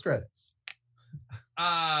redeem those credits.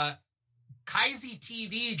 Kaizi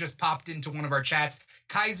TV just popped into one of our chats.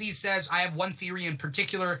 Kaizi says, I have one theory in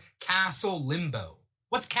particular, Castle Limbo.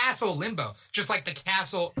 What's Castle Limbo? Just like the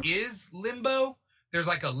castle is limbo? There's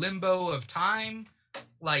like a limbo of time,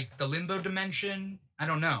 like the limbo dimension. I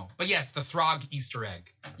don't know. But yes, the Throg Easter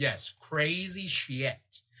egg. Yes, crazy shit.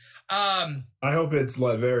 I hope it's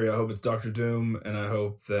Latveria. I hope it's Doctor Doom, and I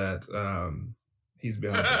hope that he's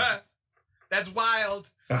behind it. That's wild.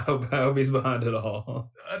 I hope he's behind it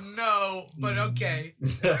all. No, but okay.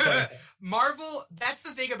 Marvel, that's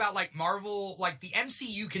the thing about like Marvel, like the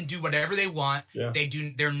MCU can do whatever they want. Yeah.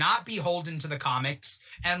 They're not beholden to the comics.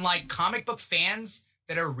 And like comic book fans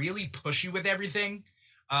that are really pushy with everything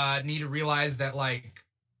need to realize that like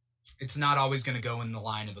it's not always going to go in the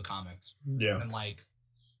line of the comics. Yeah. And like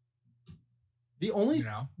the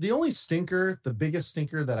only stinker, the biggest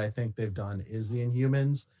stinker that I think they've done is the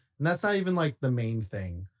Inhumans, and that's not even like the main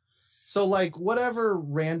thing. So like whatever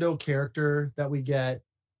rando character that we get,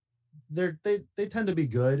 they tend to be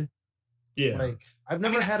good. Yeah. Like I've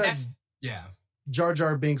never had a Jar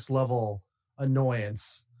Jar Binks level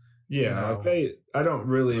annoyance. Yeah. I don't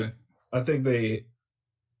really I think they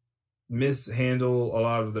mishandle a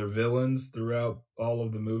lot of their villains throughout all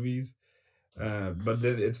of the movies, but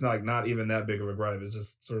then it's not even that big of a gripe. It's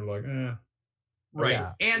just sort of like right.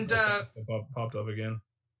 Yeah. And popped up again.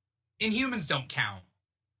 Inhumans don't count.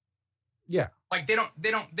 Yeah, like they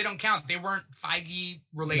don't count. They weren't Feige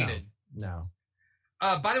related. No.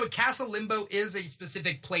 By the way, Castle Limbo is a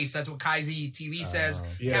specific place. That's what Kaizi TV says.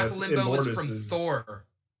 Castle Limbo is from Thor.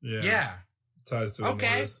 Yeah. Ties to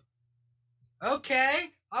Immortus. Okay.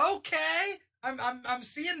 I'm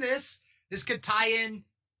seeing this. This could tie in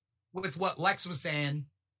with what Lex was saying.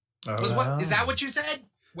 Is that what you said?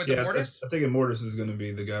 With Immortus? I think Immortus is going to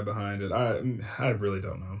be the guy behind it. I really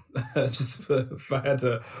don't know. Just if I had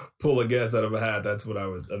to pull a guess out of a hat, that's what I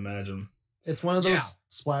would imagine. It's one of those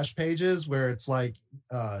splash pages where it's like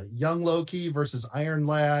young Loki versus Iron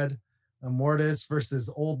Lad, Immortus versus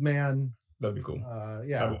Old Man. That'd be cool.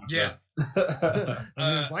 Yeah.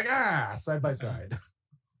 And it's like side by side.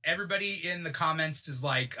 Everybody in the comments is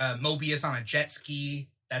like Mobius on a jet ski.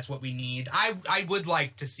 That's what we need. I would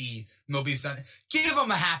like to see Mobius on. Give him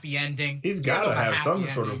a happy ending. He's got to have some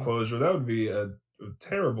sort of closure. That would be a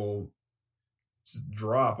terrible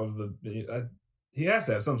drop of the. He has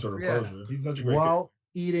to have some sort of closure. He's such a great. While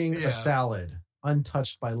eating a salad,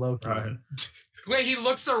 untouched by Loki. Right. Wait, he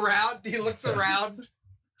looks around.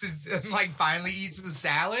 And like finally eats the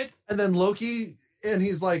salad, and then Loki, and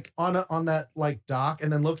he's like on that like dock,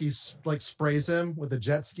 and then Loki like sprays him with a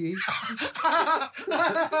jet ski. I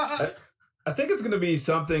think it's going to be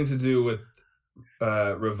something to do with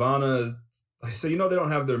Ravonna. So they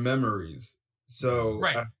don't have their memories, so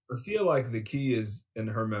I feel like the key is in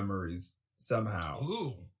her memories somehow.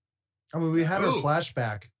 Ooh. I mean, we had her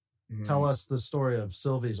flashback tell us the story of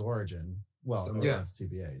Sylvie's origin. Well, So- no Yeah. offense,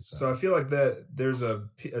 TVA. So, So I feel like that there's a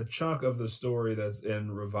chunk of the story that's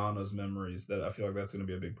in Ravana's memories that I feel like that's going to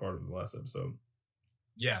be a big part of the last episode.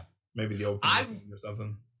 Yeah. Maybe the opening scene or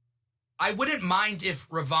something. I wouldn't mind if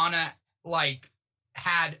Ravana like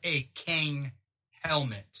had a king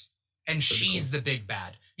helmet and she's the big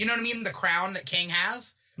bad. You know what I mean? The crown that King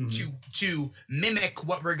has to mimic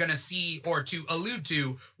what we're gonna see or to allude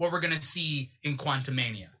to what we're gonna see in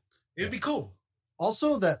Quantumania. It would be cool.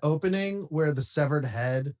 also, that opening where the severed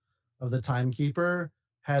head of the timekeeper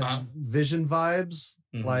had Vision vibes.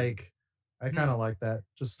 Like, I kind of like that.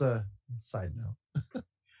 Just a side note.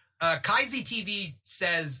 Kaizi TV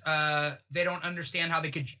says they don't understand how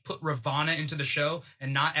they could put Ravana into the show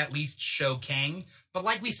and not at least show Kang. But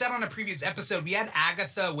like we said on a previous episode, we had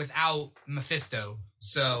Agatha without Mephisto.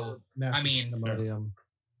 So, Pandemonium.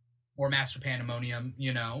 Or Master Pandemonium,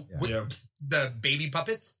 you know. Yeah. With the baby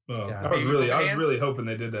puppets. Oh, Yeah. I was really hoping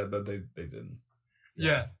they did that, but they didn't.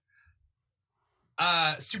 Yeah.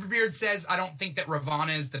 Superbeard says, I don't think that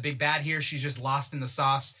Ravana is the big bad here. She's just lost in the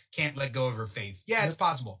sauce. Can't let go of her faith. Yeah, it's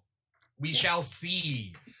possible. We shall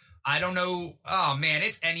see. I don't know. Oh, man,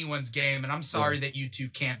 it's anyone's game, and I'm sorry that you two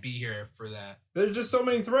can't be here for that. There's just so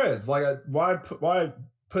many threads. Like, why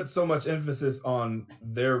put so much emphasis on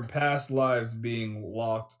their past lives being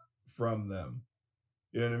locked from them?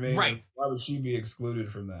 You know what I mean? Right. Like, why would she be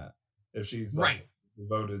excluded from that if she's like a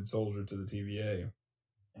devoted soldier to the TVA?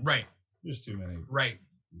 Right. There's too many. Right.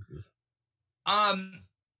 Pieces.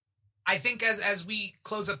 I think as we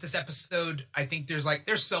close up this episode, I think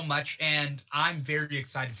there's so much, and I'm very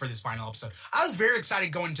excited for this final episode. I was very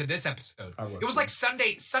excited going to this episode. It was like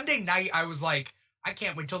Sunday night. I was like, I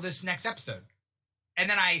can't wait till this next episode.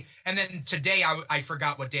 And then today I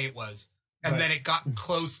forgot what day it was. And then it got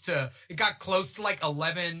close to like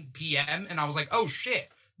 11 p.m. and I was like, oh shit,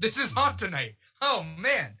 this is on tonight. Oh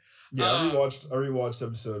man. Yeah, I rewatched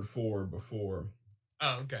episode 4 before.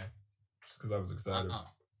 Oh, okay. Just because I was excited.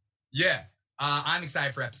 Yeah. I'm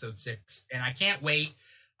excited for episode 6, and I can't wait.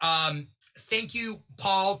 Thank you,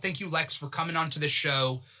 Paul. Thank you, Lex, for coming onto the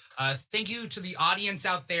show. Thank you to the audience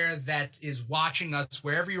out there that is watching us,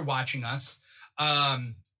 wherever you're watching us.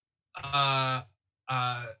 Kaizi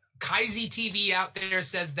TV out there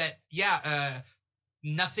says that,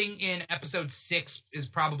 nothing in episode 6 is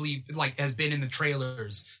probably has been in the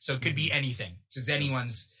trailers, so it could be anything. So it's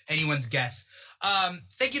anyone's guess.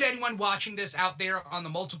 Thank you to anyone watching this out there on the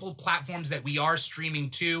multiple platforms that we are streaming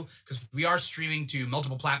to, because we are streaming to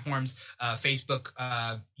multiple platforms, Facebook,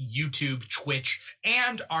 YouTube, Twitch,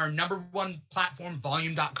 and our number one platform,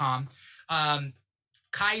 volume.com.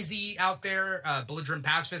 Kaizi out there, Belligerent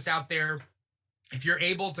Pacifist out there. If you're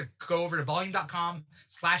able to go over to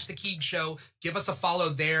volume.com/The Keeg Show, give us a follow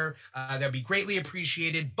there. That'd be greatly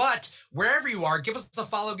appreciated. But wherever you are, give us a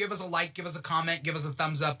follow, give us a like, give us a comment, give us a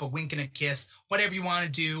thumbs up, a wink and a kiss, whatever you want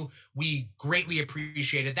to do. We greatly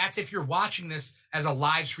appreciate it. That's if you're watching this as a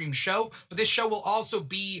live stream show. But this show will also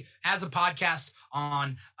be as a podcast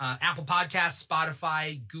on Apple Podcasts,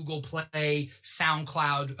 Spotify, Google Play,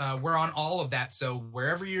 SoundCloud. We're on all of that. So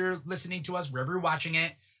wherever you're listening to us, wherever you're watching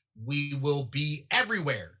it, we will be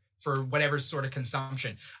everywhere for whatever sort of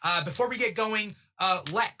consumption. Before we get going,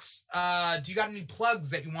 Lex, do you got any plugs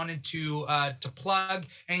that you wanted to plug?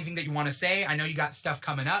 Anything that you want to say? I know you got stuff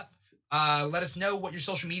coming up. Let us know what your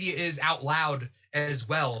social media is out loud as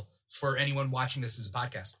well for anyone watching this as a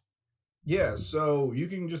podcast. Yeah, so you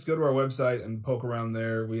can just go to our website and poke around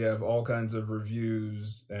there. We have all kinds of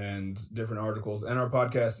reviews and different articles, and our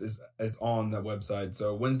podcast is on that website.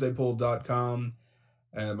 So WednesdayPoll.com.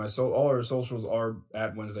 And all our socials are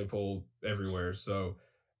at Wednesday Poll everywhere. So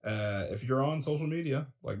if you're on social media,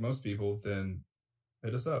 like most people, then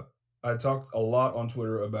hit us up. I talked a lot on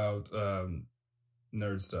Twitter about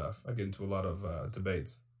nerd stuff. I get into a lot of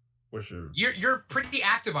debates. You're pretty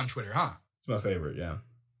active on Twitter, huh? It's my favorite, yeah.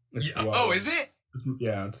 Is it?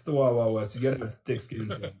 It's the Wild Wild West. You gotta have thick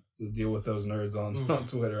skin to deal with those nerds on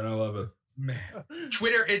Twitter, and I love it. Man,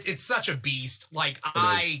 Twitter, it's such a beast. Like,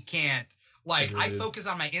 I can't. Like, I focus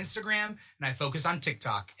on my Instagram and I focus on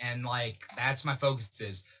TikTok, and like that's my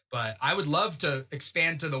focuses. But I would love to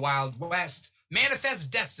expand to the Wild West, manifest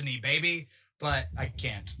destiny, baby. But I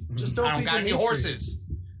can't. Just don't. I don't got any horses.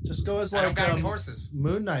 Just go as I don't got any horses.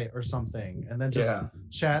 Moon Knight or something, and then just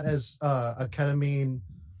chat as a ketamine,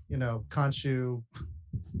 Khonshu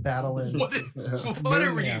battling. What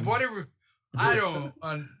are we? I don't.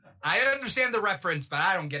 I understand the reference, but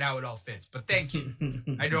I don't get how it all fits. But thank you.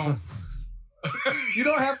 I don't. You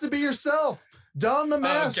don't have to be yourself. Don the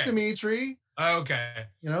mask, Dimithri. Okay.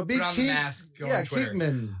 Be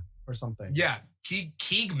Keegman or something. Yeah,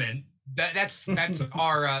 Keegman. That's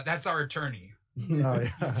our attorney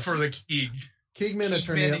for the Keeg. Keegman,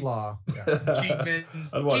 attorney at law. Yeah. Keegman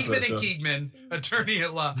and Keegman, attorney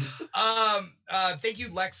at law. Thank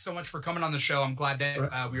you, Lex, so much for coming on the show. I'm glad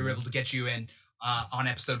that we were able to get you in on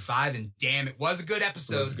episode 5. And damn, it was a good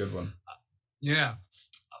episode. It was a good one. Yeah.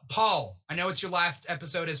 Paul, I know it's your last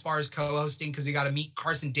episode as far as co-hosting because you got to meet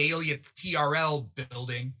Carson Daly at the TRL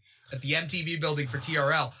building, at the MTV building for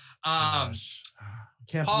TRL.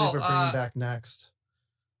 Can't believe we're bringing back Next.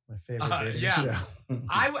 My favorite show.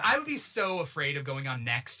 I would be so afraid of going on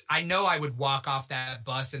Next. I know I would walk off that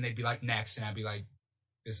bus and they'd be like, Next. And I'd be like,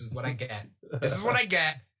 this is what I get. This is what I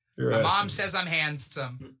get. My mom says I'm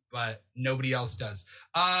handsome, but nobody else does.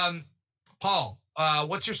 Paul,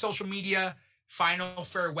 what's your social media? Final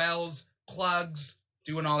farewells, plugs,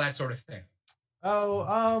 doing all that sort of thing.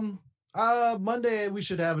 Monday we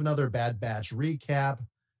should have another Bad Batch recap.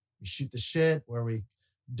 We shoot the shit where we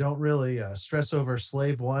don't really stress over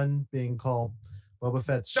Slave One being called Boba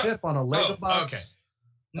Fett's ship on a Lego box. Okay.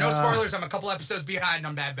 No spoilers. I'm a couple episodes behind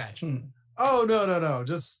on Bad Batch. Oh no.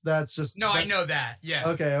 I know that. Yeah.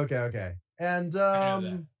 Okay. And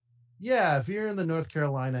yeah, if you're in the North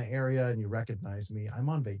Carolina area and you recognize me, I'm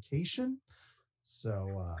on vacation.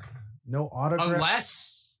 So no autograph.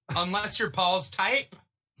 Unless you're Paul's type,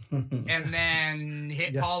 and then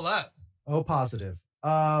hit Paul up. Oh, positive.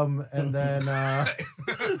 And then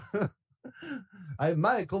I'm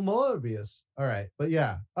Michael Morbius. All right, but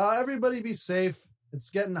yeah, everybody be safe. It's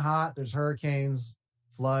getting hot. There's hurricanes,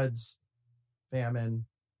 floods, famine.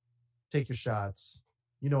 Take your shots.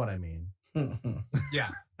 You know what I mean.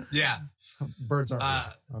 Yeah. Birds aren't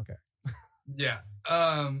real. Okay. Yeah.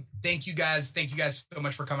 Thank you guys so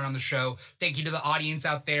much for coming on the show. Thank you to the audience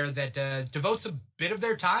out there that devotes a bit of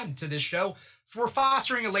their time to this show. We're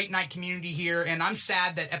fostering a late night community here, and I'm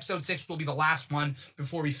sad that episode 6 will be the last one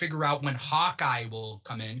before we figure out when Hawkeye will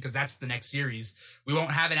come in, because that's the next series. We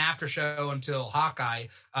won't have an after show until Hawkeye.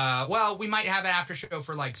 Well, we might have an after show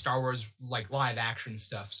for like Star Wars, like live action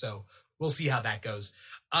stuff. So we'll see how that goes.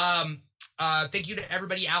 Thank you to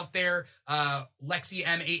everybody out there. Lexi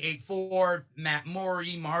M884, Matt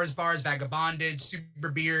Maury, Mars Bars, Vagabonded,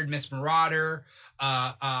 Superbeard, Miss Marauder,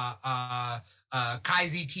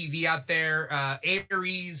 Kaizy TV out there,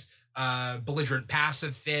 Aries, Belligerent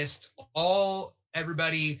Pacifist,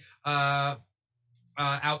 everybody out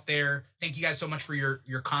there. Thank you guys so much for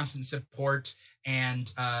your constant support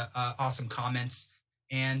and awesome comments.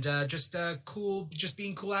 And just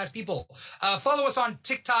being cool ass people. Follow us on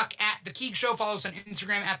TikTok at The Keeg Show. Follow us on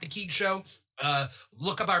Instagram at The Keeg Show.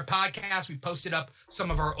 Look up our podcast. We posted up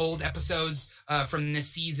some of our old episodes from this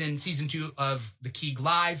season 2 of The Keeg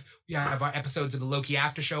Live. We have our episodes of the Loki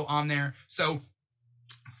Aftershow on there. So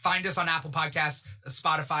find us on Apple Podcasts,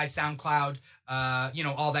 Spotify, SoundCloud,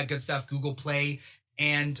 all that good stuff, Google Play.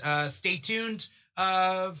 And stay tuned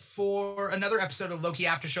for another episode of Loki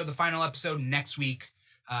Aftershow, the final episode next week.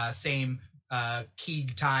 Same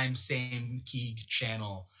Keeg time, same Keeg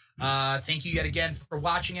channel. Thank you yet again for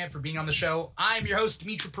watching it, for being on the show. I'm your host,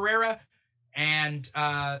 Dimithri Perera, and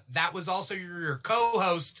that was also your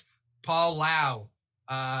co-host, Paul Lao.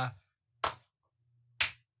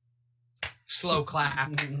 Slow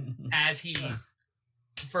clap as he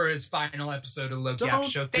for his final episode of Loki After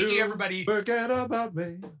Show. Thank you, everybody. Forget about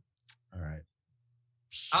me.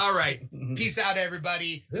 All right. Peace out,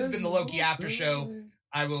 everybody. This has been the Loki After Show.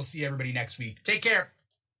 I will see everybody next week. Take care.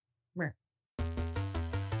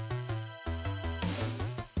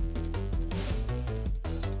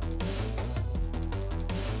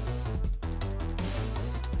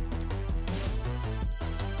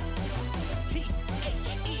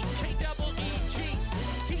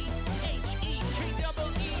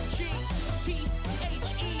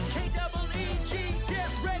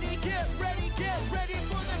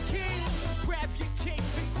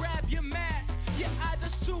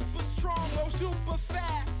 Super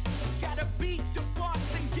fast, gotta beat the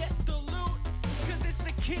boss and get the loot, 'cause it's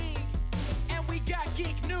the king.